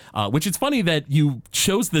song, which it's funny that you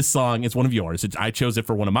chose this song as one of yours. I chose it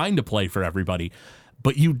for one of mine to play for everybody,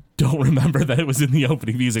 but you don't remember that it was in the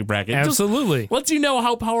opening music bracket. Absolutely. Just lets you know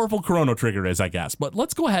how powerful Chrono Trigger is, I guess. But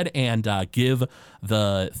let's go ahead and give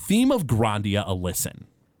the theme of Grandia a listen.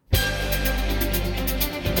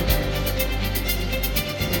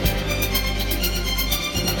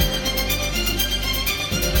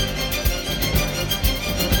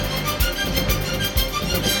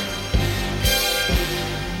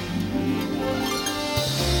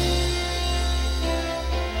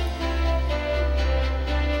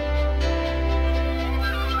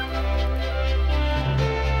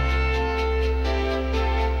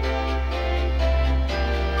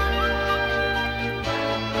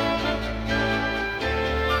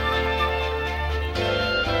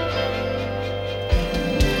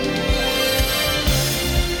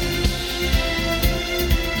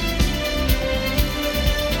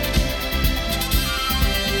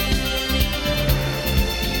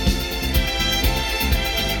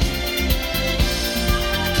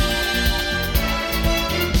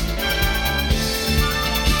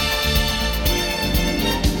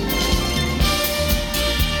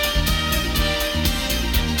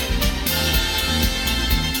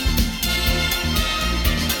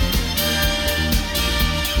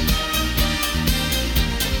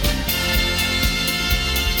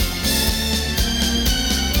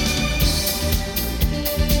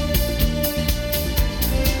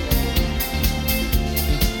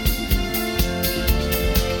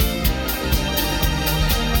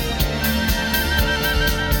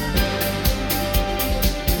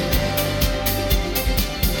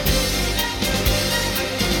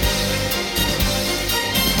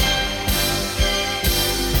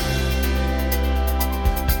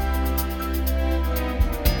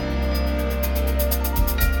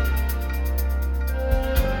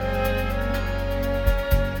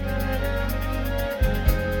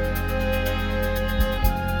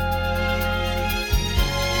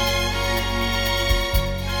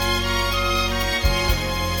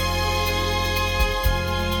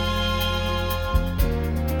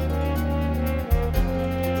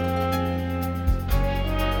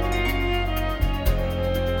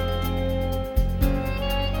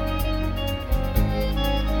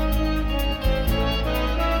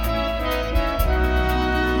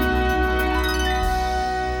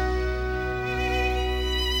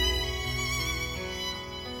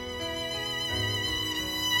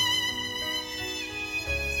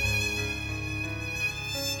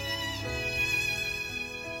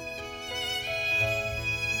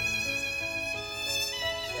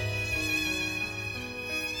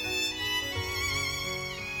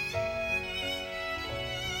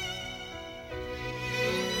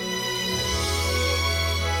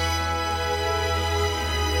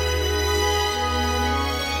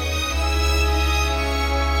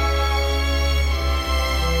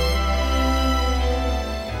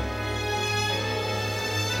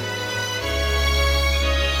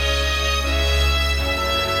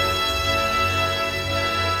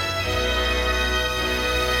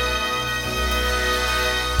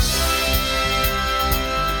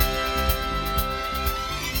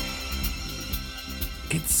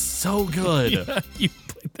 so good. You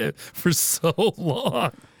played that for so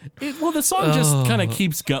long. Well, the song just kind of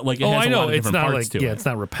keeps it has a lot of different parts to it. It's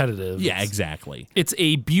not repetitive. Yeah, exactly. It's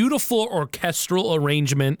a beautiful orchestral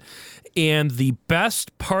arrangement, and the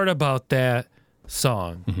best part about that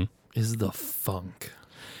song is the funk.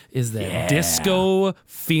 Is that disco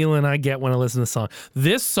feeling I get when I listen to the song.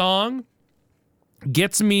 This song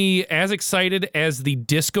gets me as excited as the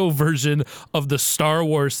disco version of the Star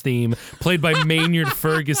Wars theme played by Maynard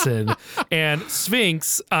Ferguson. And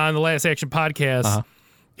Sphinx on the Last Action podcast,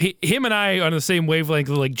 him and I are on the same wavelength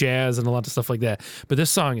of like jazz and a lot of stuff like that. But this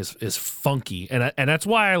song is funky, and that's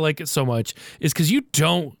why I like it so much. Is because you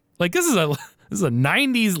don't like this is a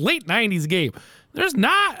 '90s, late '90s game. There's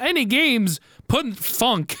not any games putting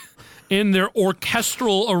funk in their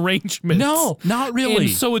orchestral arrangements. No, not really. And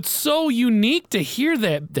so it's so unique to hear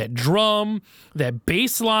that drum, that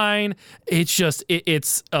bass line. It's just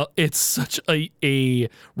it's such a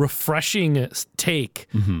refreshing take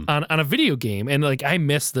on a video game. And like I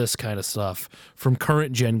miss this kind of stuff from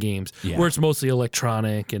current gen games where it's mostly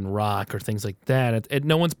electronic and rock or things like that.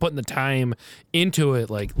 No one's putting the time into it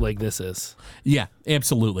like this is. Yeah,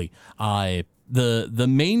 absolutely. The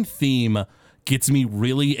main theme gets me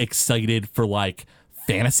really excited for like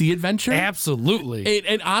fantasy adventure. Absolutely.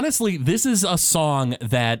 And honestly, this is a song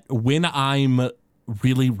that when I'm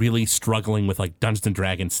really, really struggling with like Dungeons and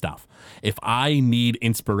Dragons stuff, if I need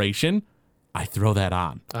inspiration, I throw that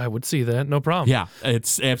on. I would see that. No problem. Yeah,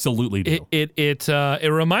 it's absolutely do. It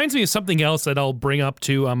reminds me of something else that I'll bring up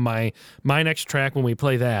to on my next track when we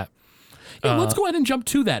play that. Yeah, let's go ahead and jump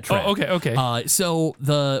to that track. Oh, okay. So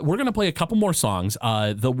we're gonna play a couple more songs.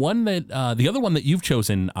 The other one that you've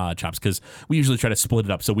chosen, Chops, because we usually try to split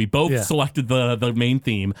it up. So we both selected the main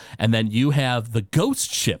theme, and then you have the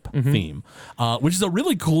ghost ship theme, which is a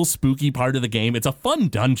really cool, spooky part of the game. It's a fun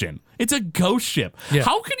dungeon. It's a ghost ship. Yeah.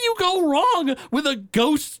 How can you go wrong with a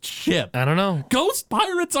ghost ship? I don't know. Ghost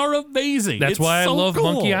pirates are amazing. That's why so I love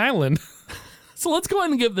cool. Monkey Island. So let's go ahead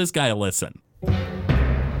and give this guy a listen.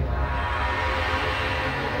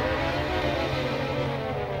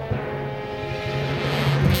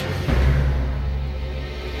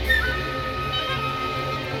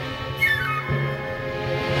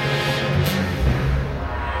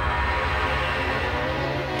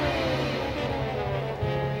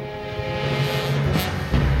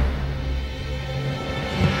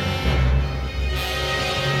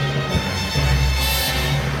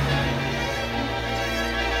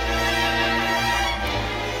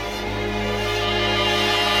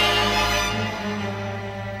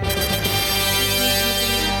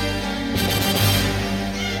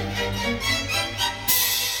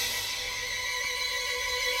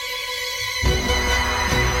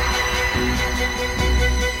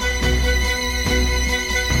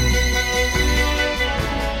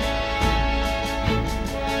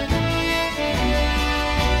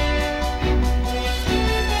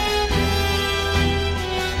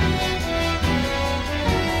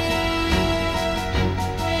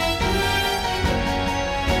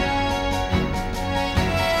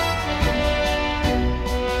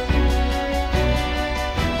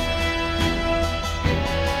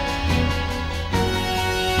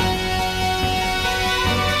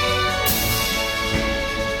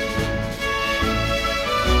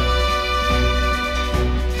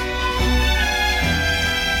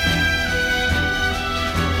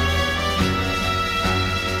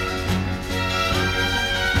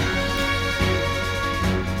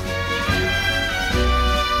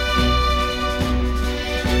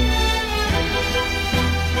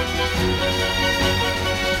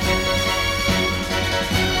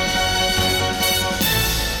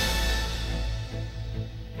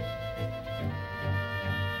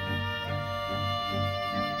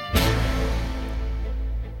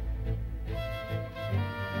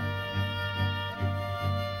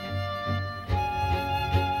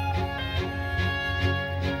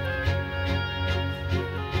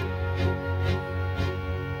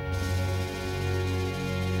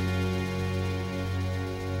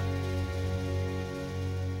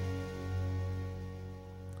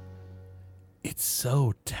 It's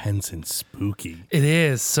so tense and spooky. It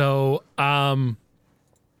is. So,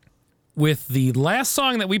 with the last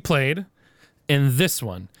song that we played and this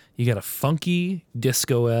one, you got a funky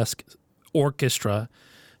disco-esque orchestra.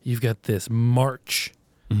 You've got this march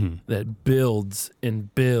that builds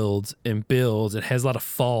and builds and builds. It has a lot of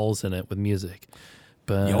falls in it with music.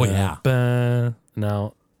 Oh, yeah.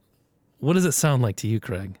 Now, what does it sound like to you,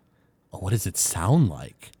 Craig? What does it sound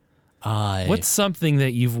like? What's something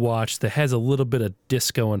that you've watched that has a little bit of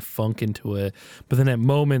disco and funk into it, but then at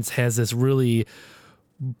moments has this really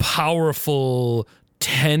powerful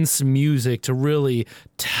tense music to really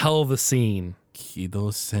tell the scene.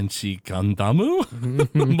 Kido Senshi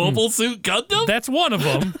Gandamu? Mobile Suit Gundam? That's one of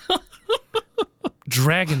them.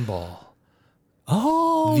 Dragon Ball.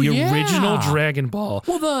 Oh, the original Dragon Ball.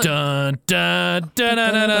 Well, dun, dun, dun, dun,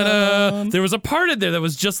 dun, dun, dun. There was a part in there that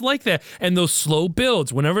was just like that. And those slow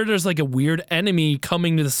builds, whenever there's like a weird enemy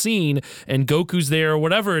coming to the scene and Goku's there or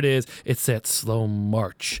whatever it is, it's that slow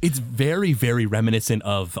march. It's very, very reminiscent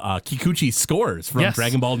of Kikuchi's scores from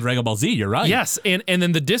Dragon Ball and Dragon Ball Z. You're right. Yes, and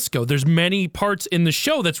then the disco. There's many parts in the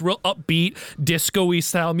show that's real upbeat, disco-y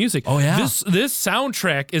style music. Oh, yeah. This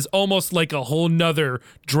soundtrack is almost like a whole nother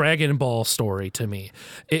Dragon Ball story to me.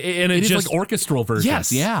 And it is just like orchestral versions.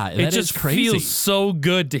 Yes. Yeah, it that just is crazy. feels so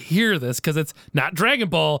good to hear this because it's not Dragon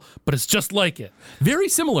Ball, but it's just like it. Very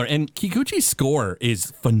similar. And Kikuchi's score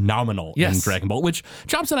is phenomenal in Dragon Ball, which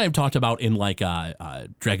Chops and I have talked about in like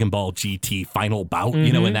Dragon Ball GT Final Bout,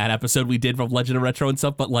 you know, in that episode we did from Legend of Retro and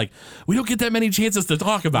stuff, but like we don't get that many chances to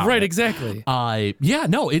talk about Right, it. exactly.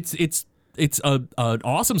 It's an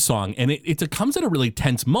awesome song, and it comes at a really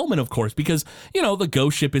tense moment, of course, because, you know, the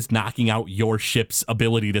ghost ship is knocking out your ship's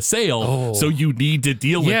ability to sail, so you need to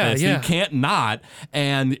deal with this. You can't not,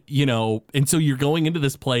 and, you know, and so you're going into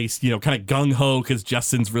this place, you know, kind of gung-ho because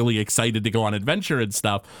Justin's really excited to go on adventure and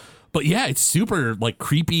stuff. But yeah, it's super like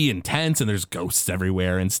creepy and tense, and there's ghosts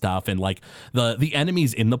everywhere and stuff, and like the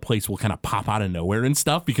enemies in the place will kind of pop out of nowhere and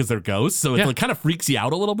stuff because they're ghosts, so it like, kind of freaks you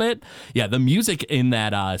out a little bit. Yeah, the music in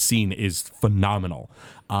that scene is phenomenal.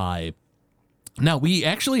 Now, we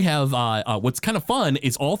actually have what's kind of fun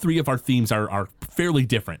is all three of our themes are fairly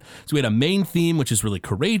different. So we had a main theme, which is really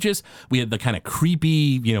courageous. We had the kind of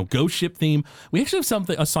creepy, you know, ghost ship theme. We actually have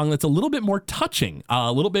a song that's a little bit more touching,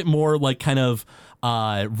 a little bit more like kind of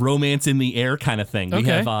romance in the air kind of thing. We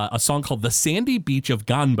have a song called The Sandy Beach of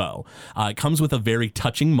Ganbo. It comes with a very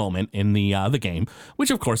touching moment in the game, which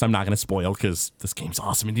of course I'm not going to spoil because this game's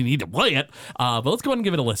awesome and you need to play it. But let's go ahead and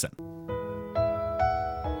give it a listen.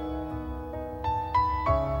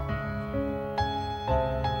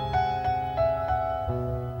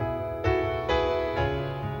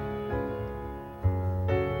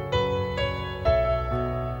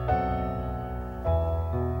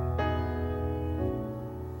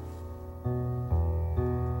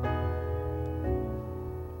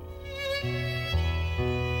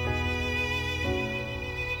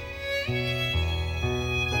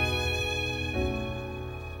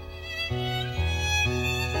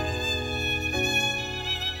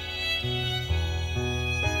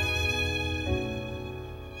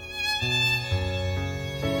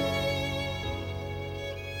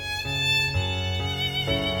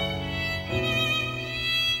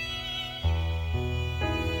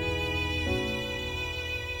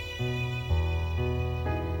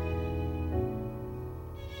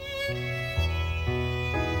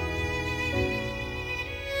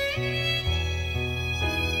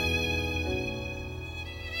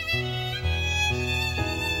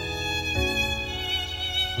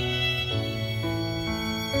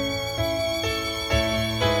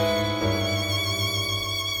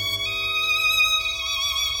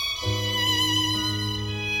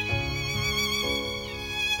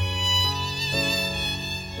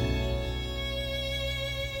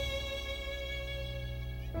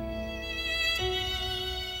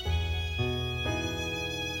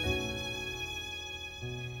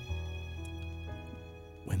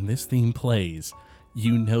 When this theme plays,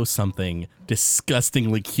 you know something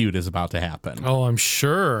disgustingly cute is about to happen. Oh, I'm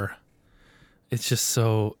sure. It's just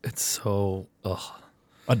so,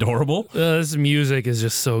 Adorable. This music is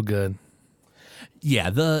just so good. Yeah,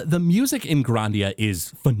 the music in Grandia is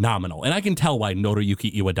phenomenal, and I can tell why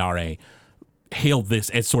Noriyuki Iwadare hailed this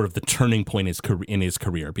as sort of the turning point in his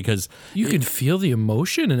career, because you can feel the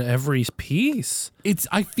emotion in every piece.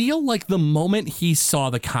 I feel like the moment he saw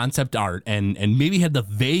the concept art and maybe had the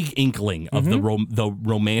vague inkling of the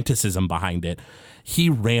romanticism behind it, he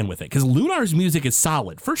ran with it, because Lunar's music is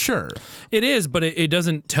solid for sure. It is, but it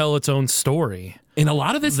doesn't tell its own story. And a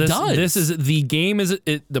lot of this does. This is the game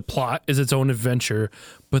the plot is its own adventure,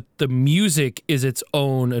 but the music is its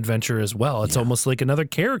own adventure as well. It's almost like another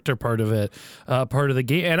character part of it, part of the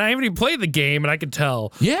game. And I haven't even played the game, and I can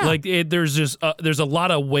tell. Yeah, like there's a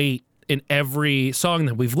lot of weight in every song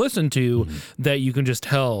that we've listened to that you can just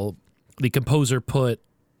tell the composer put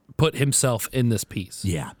himself in this piece.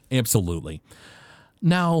 Yeah, absolutely.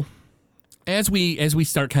 Now, as we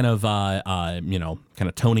start kind of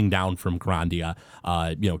toning down from Grandia,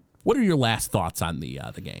 what are your last thoughts on the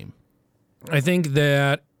game? I think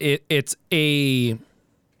that it's a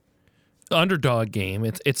underdog game.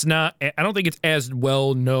 It's not. I don't think it's as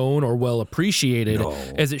well known or well appreciated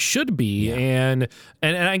as it should be. And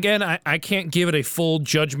again, I can't give it a full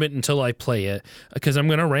judgment until I play it, because I'm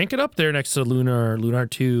going to rank it up there next to Lunar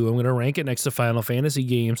 2. I'm going to rank it next to Final Fantasy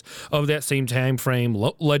games of that same time frame,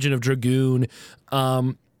 Legend of Dragoon.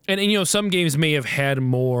 And some games may have had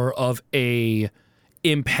more of a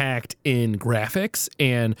impact in graphics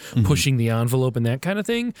and pushing the envelope and that kind of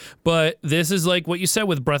thing, but this is like what you said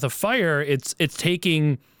with Breath of Fire. It's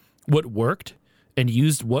taking what worked and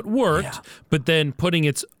used what worked, but then putting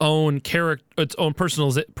its own character, its own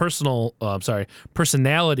personality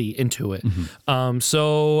into it.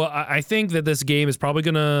 So I think that this game is probably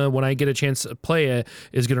gonna, when I get a chance to play it,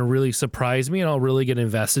 is gonna really surprise me, and I'll really get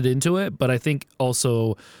invested into it. But I think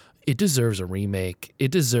also it deserves a remake. It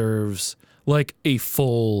deserves like a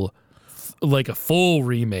full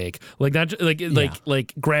remake, like not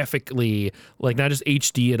like graphically, like not just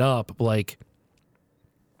HD it up, like,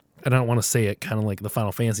 I don't want to say it kind of like the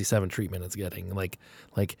Final Fantasy VII treatment it's getting. Like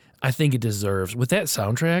I think it deserves, with that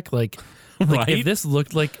soundtrack, like if this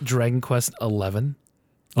looked like Dragon Quest XI with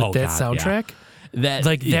soundtrack.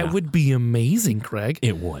 That would be amazing, Craig.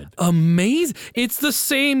 It would. Amazing. It's the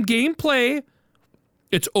same gameplay.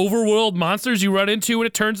 It's overworld monsters you run into and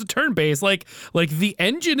it turns to turn-based. Like the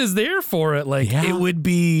engine is there for it.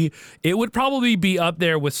 It would probably be up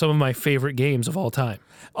there with some of my favorite games of all time.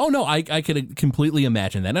 Oh, no, I could completely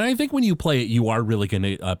imagine that. And I think when you play it, you are really going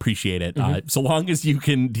to appreciate it, so long as you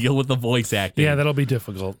can deal with the voice acting. Yeah, that'll be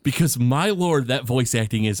difficult. Because, my lord, that voice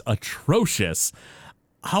acting is atrocious.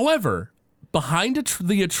 However, behind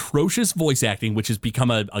the atrocious voice acting, which has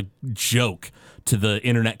become a joke to the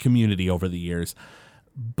internet community over the years,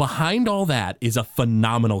 behind all that is a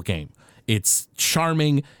phenomenal game. It's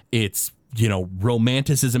charming. It's,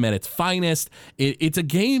 romanticism at its finest. It's a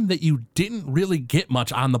game that you didn't really get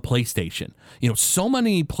much on the PlayStation. So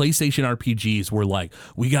many PlayStation RPGs were like,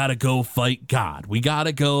 we got to go fight God. We got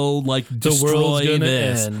to go, destroy the world's gonna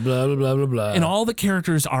this. end, blah, blah, blah, blah, blah. And all the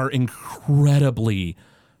characters are incredibly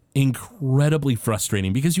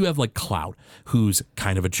frustrating, because you have Cloud, who's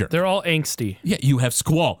kind of a jerk. They're all angsty. Yeah, you have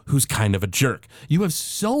Squall, who's kind of a jerk. You have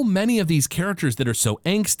so many of these characters that are so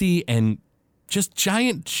angsty and just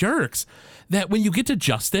giant jerks that when you get to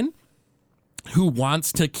Justin, who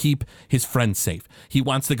wants to keep his friends safe, he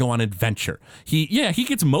wants to go on adventure. He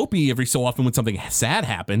gets mopey every so often when something sad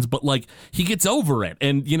happens, but he gets over it.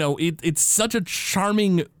 And it's such a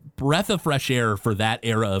charming breath of fresh air for that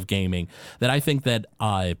era of gaming that I think that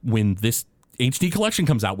when this HD collection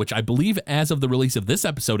comes out, which I believe as of the release of this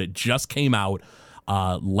episode, it just came out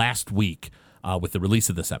last week with the release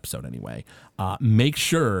of this episode anyway, make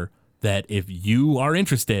sure that if you are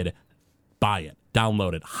interested, buy it,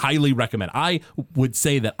 download it, highly recommend. I would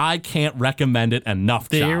say that I can't recommend it enough.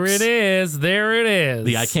 There it is.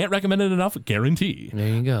 The I can't recommend it enough guarantee. There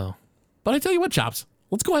you go. But I tell you what, Chops,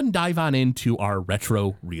 let's go ahead and dive on into our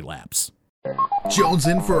Retro Relapse.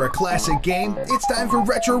 Jonesing for a classic game? It's time for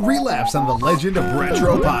Retro Relapse on the Legend of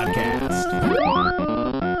Retro podcast.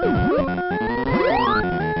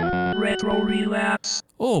 Retro Relapse.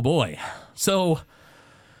 Oh boy. So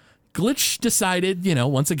Glitch decided,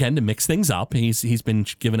 once again to mix things up. He's been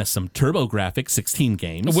giving us some TurboGrafx 16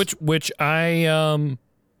 games, which I'm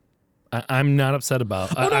not upset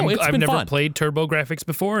about. Oh, no, I've never fun. played TurboGrafx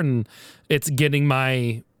before, and it's getting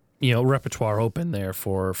my repertoire open there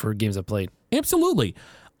for games I've played. Absolutely.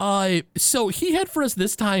 So he had for us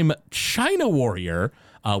this time China Warrior,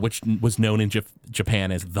 which was known in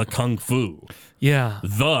Japan as the Kung Fu. Yeah.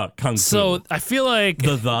 The Kung Fu. So I feel like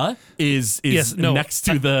the is next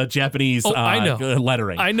to the Japanese I know.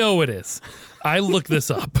 lettering. I know it is. I looked this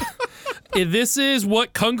up. This is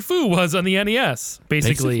what Kung Fu was on the NES.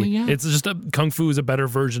 Basically yeah. It's just Kung Fu is a better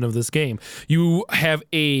version of this game. You have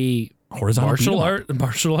a horizontal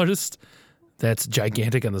martial artist that's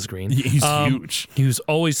gigantic on the screen. He's huge. He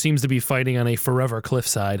always seems to be fighting on a forever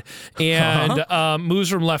cliffside, and moves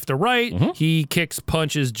from left to right. He kicks,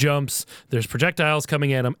 punches, jumps. There's projectiles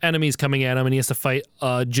coming at him, enemies coming at him, and he has to fight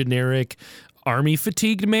a generic army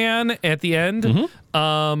fatigued man at the end.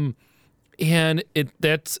 And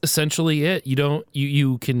that's essentially it.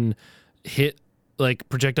 You can hit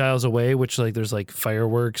projectiles away, which there's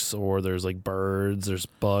fireworks, or there's birds, there's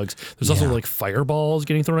bugs. There's also fireballs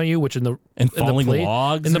getting thrown at you, which falling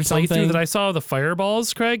logs in the or playthrough something? that I saw, the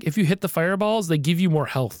fireballs, Craig, if you hit the fireballs, they give you more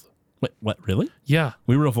health. Wait, what? Really? Yeah.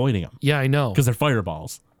 We were avoiding them. Yeah, I know. Because they're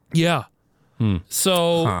fireballs. Yeah.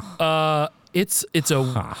 So it's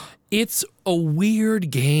it's a weird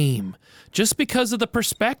game just because of the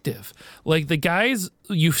perspective. Like the guys,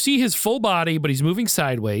 you see his full body, but he's moving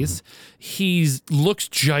sideways. He looks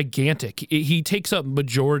gigantic. He takes up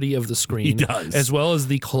majority of the screen. He does. As well as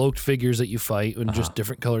the cloaked figures that you fight and just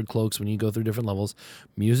different colored cloaks when you go through different levels.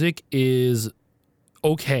 Music is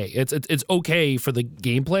okay. It's okay for the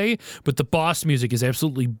gameplay, but the boss music is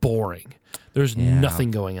absolutely boring. There's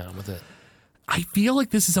nothing going on with it. I feel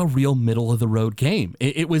like this is a real middle of the road game.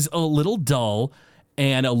 It was a little dull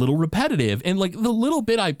and a little repetitive. And like the little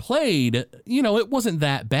bit I played, you know, it wasn't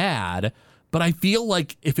that bad. But I feel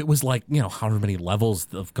like if it was like, you know, however many levels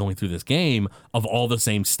of going through this game of all the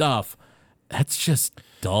same stuff, that's just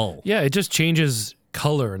dull. Yeah, it just changes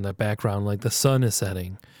color in the background, like the sun is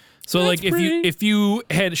setting. So That's like pretty. if you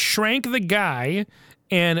had shrank the guy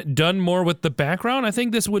and done more with the background, I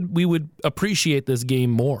think we would appreciate this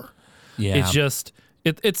game more. Yeah. It's just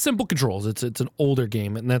it's simple controls. It's an older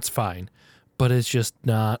game, and that's fine. But it's just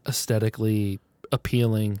not aesthetically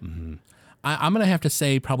appealing. Mm-hmm. I'm gonna have to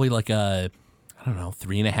say probably like a, I don't know,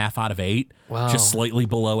 3.5 out of 8. Wow. Just slightly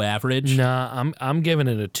below average. Nah, I'm giving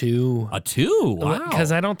it a 2. A 2? Wow.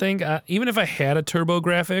 Because I don't think even if I had a turbo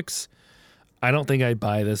graphics, I don't think I'd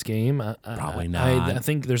buy this game. Probably not. I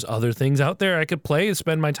think there's other things out there I could play and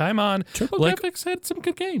spend my time on. TurboGrafx had some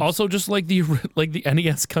good games. Also, just like the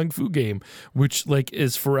NES Kung Fu game, which like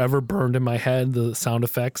is forever burned in my head. The sound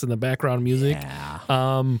effects and the background music.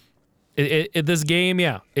 Yeah. This game,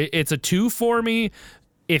 it's a 2 for me.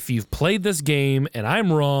 If you've played this game and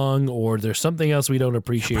I'm wrong, or there's something else we don't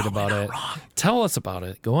appreciate about it, tell us about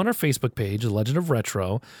it. Go on our Facebook page, The Legend of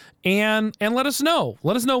Retro, and let us know.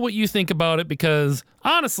 Let us know what you think about it, because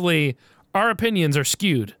honestly, our opinions are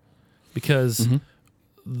skewed because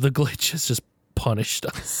the glitch has just punished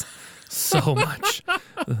us so much.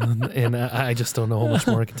 And I just don't know how much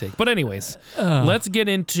more I can take. But anyways, let's get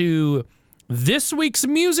into this week's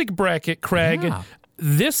music bracket, Craig. Yeah.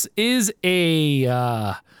 This is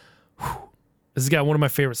this has got one of my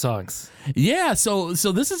favorite songs. Yeah, so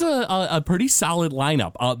this is a pretty solid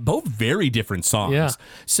lineup. Both very different songs. Yeah.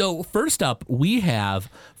 So first up, we have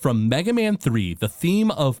from Mega Man 3, the theme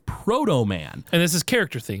of Proto Man. And this is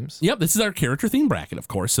character themes. Yep, this is our character theme bracket, of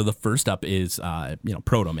course. So the first up is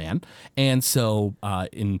Proto Man, and so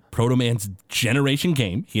in Proto Man's Generation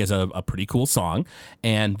game, he has a pretty cool song,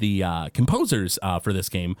 and the composers for this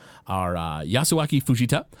game are Yasuaki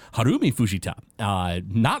Fujita, Harumi Fujita.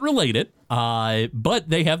 Not related, but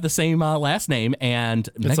they have the same last name, and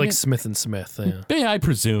It's like Smith and Smith. Yeah. yeah, I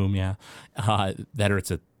presume, yeah, that or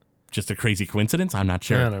it's just a crazy coincidence. I'm not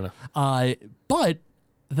sure. I don't know. But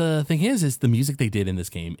the thing is the music they did in this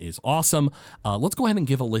game is awesome. Let's go ahead and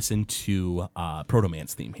give a listen to Proto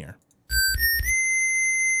Man's theme here.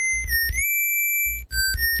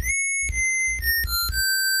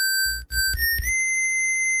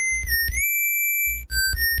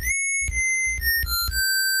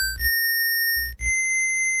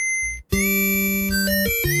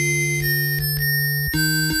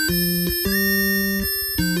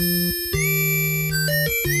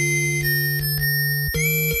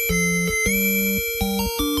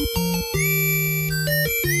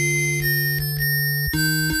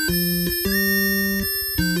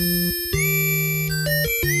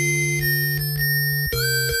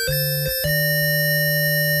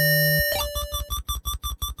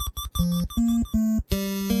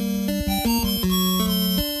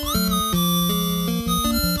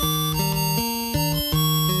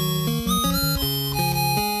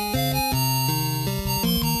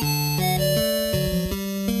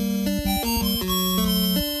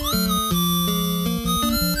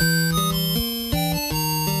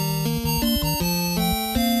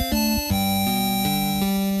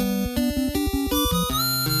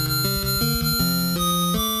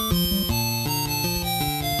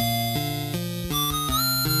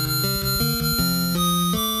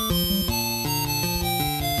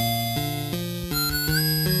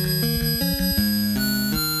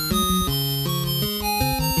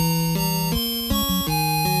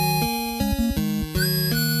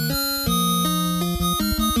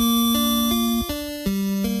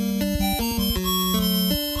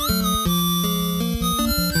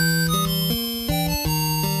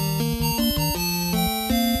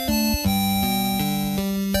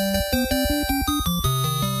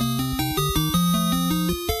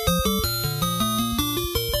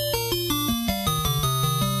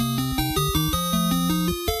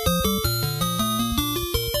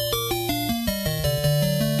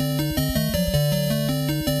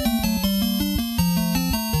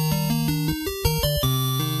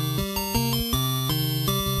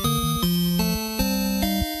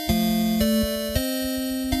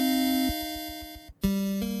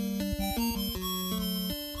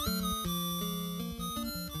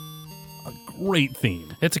 great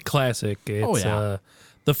theme. It's a classic. It's, yeah.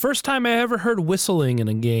 The first time I ever heard whistling in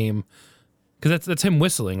a game, because that's him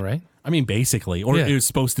whistling, right? I mean, basically, or Yeah. it was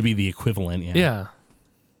supposed to be the equivalent. Yeah. Yeah.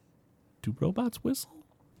 Do robots whistle?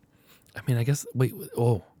 I mean, I guess. Wait.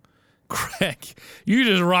 Oh, Craig, you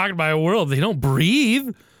just rocked my world. They don't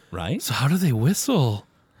breathe. Right. So how do they whistle?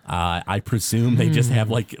 I presume they just have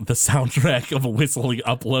like the soundtrack of a whistling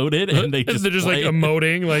uploaded, and they're just like play it.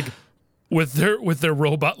 emoting like with their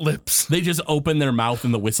robot lips. They just open their mouth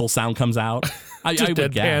and the whistle sound comes out. I would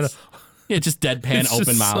deadpan. guess. Yeah, just deadpan, It's open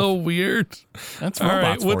just mouth. so weird. That's All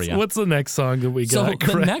right, robots for you. what's the next song that we So got?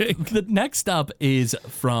 the next up is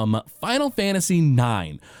from Final Fantasy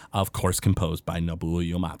IX, of course composed by Nobuo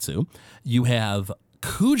Uematsu. You have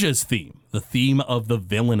Kuja's theme, the theme of the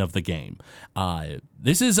villain of the game.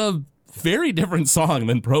 This is a very different song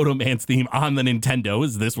than Proto Man's theme on the Nintendo,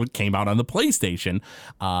 as this one came out on the PlayStation.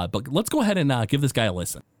 But let's go ahead and give this guy a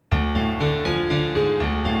listen.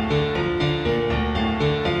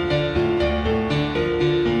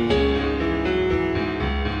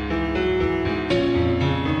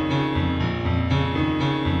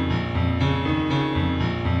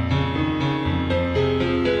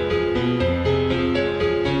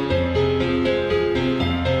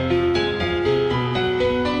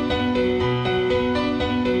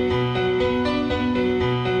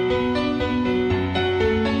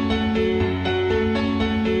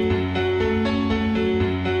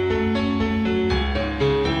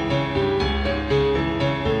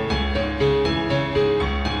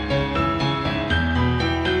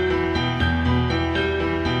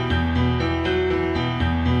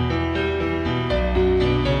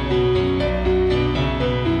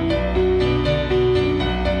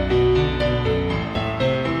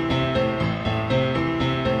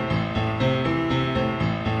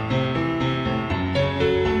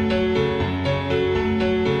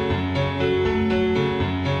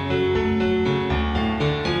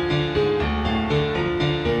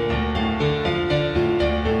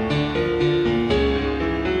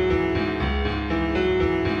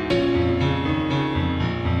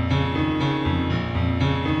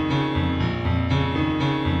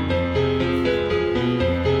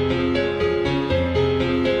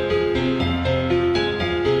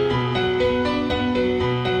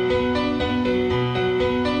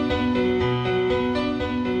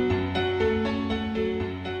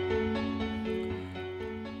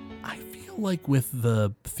 Like with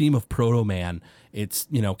the theme of Proto Man, it's,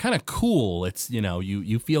 kind of cool. It's,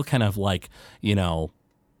 you feel kind of like,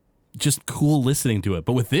 just cool listening to it.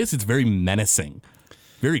 But with this, it's very menacing,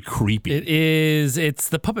 very creepy. It is. It's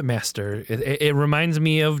the Puppet Master. It reminds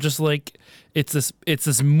me of just like it's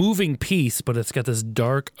this moving piece, but it's got this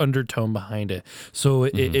dark undertone behind it. So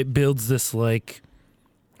it builds this like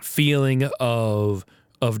feeling of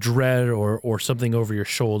dread or something over your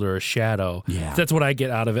shoulder, a shadow. Yeah. That's what I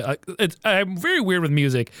get out of it. I'm very weird with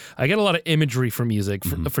music. I get a lot of imagery from music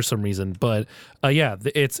for some reason. But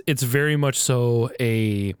it's very much so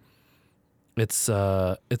it's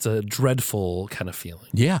a dreadful kind of feeling.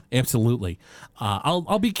 Yeah, absolutely.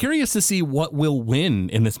 I'll be curious to see what will win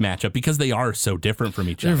in this matchup because they are so different from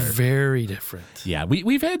each They're other. very different. Yeah,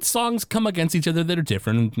 we've had songs come against each other that are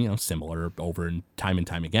different, similar over and time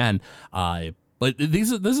again. But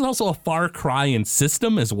this is also a far cry in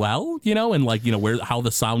system as well, and like, how the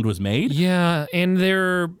sound was made. Yeah, and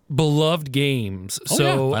they're beloved games. Oh, so yeah.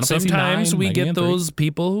 Final Fantasy sometimes 9, we Mega get Man 3. those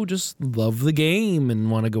people who just love the game and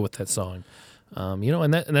want to go with that song.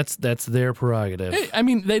 And that's their prerogative. Hey, I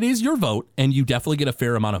mean, that is your vote, and you definitely get a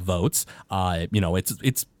fair amount of votes.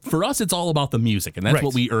 It's for us, it's all about the music, and that's Right.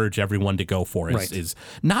 what we urge everyone to go for. Right. Is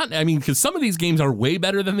not, I mean, because some of these games are way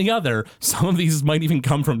better than the other. Some of these might even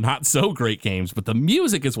come from not so great games, but the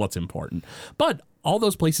music is what's important. But all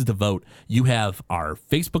those places to vote, you have our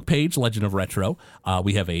Facebook page, Legend of Retro.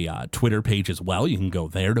 We have a Twitter page as well. You can go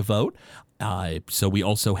there to vote. So we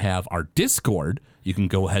also have our Discord. You can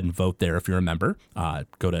go ahead and vote there if you're a member.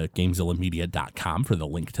 Go to GameZillaMedia.com for the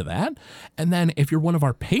link to that. And then if you're one of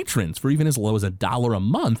our patrons, for even as low as $1 a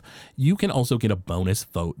month, you can also get a bonus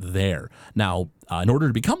vote there. Now, in order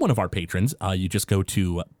to become one of our patrons, you just go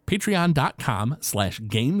to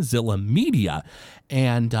patreon.com/GameZillaMedia.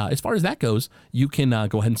 And as far as that goes, you can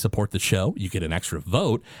go ahead and support the show. You get an extra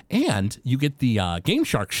vote, and you get the Game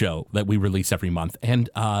Shark show that we release every month. And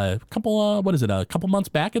a couple months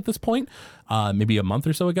back at this point, maybe maybe a month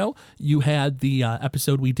or so ago, you had the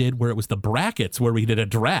episode we did where it was the brackets, where we did a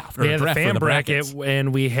draft. We had the fan bracket,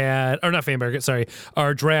 and we had, or not fan bracket, sorry,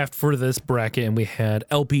 our draft for this bracket, and we had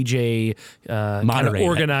LPJ kind of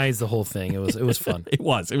organize the whole thing. It was fun. It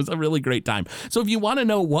was a really great time. So if you want to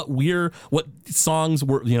know what songs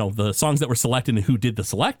were, the songs that were selected and who did the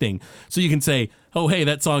selecting, so you can say, oh, hey,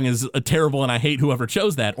 that song is terrible and I hate whoever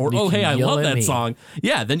chose that. Or, oh, hey, I love that song.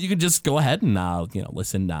 Yeah, then you can just go ahead and,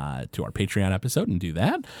 listen to our Patreon episode and do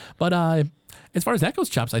that. But as far as that goes,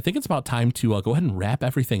 Chops, I think it's about time to go ahead and wrap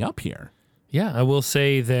everything up here. Yeah, I will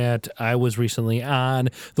say that I was recently on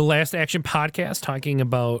the Last Action podcast talking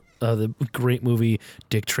about the great movie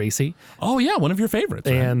Dick Tracy. Oh, yeah, one of your favorites.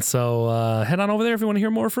 Right? And so head on over there if you want to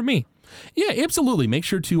hear more from me. Yeah, absolutely. Make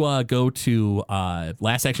sure to go to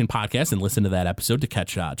Last Action Podcast and listen to that episode to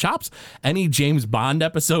catch Chops. Any James Bond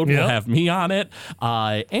episode will have me on it.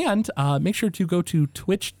 And make sure to go to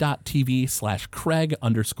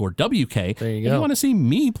twitch.tv/Craig_WK. There you if go. you want to see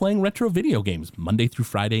me playing retro video games Monday through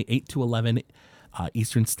Friday, 8 to 11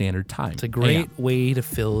 Eastern Standard Time. It's a great way to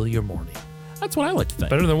fill your morning. That's what I like to think.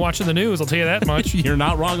 Better than watching the news, I'll tell you that much. You're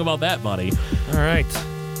not wrong about that, buddy. All right.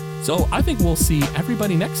 So I think we'll see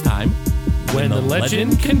everybody next time when the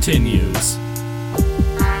legend continues.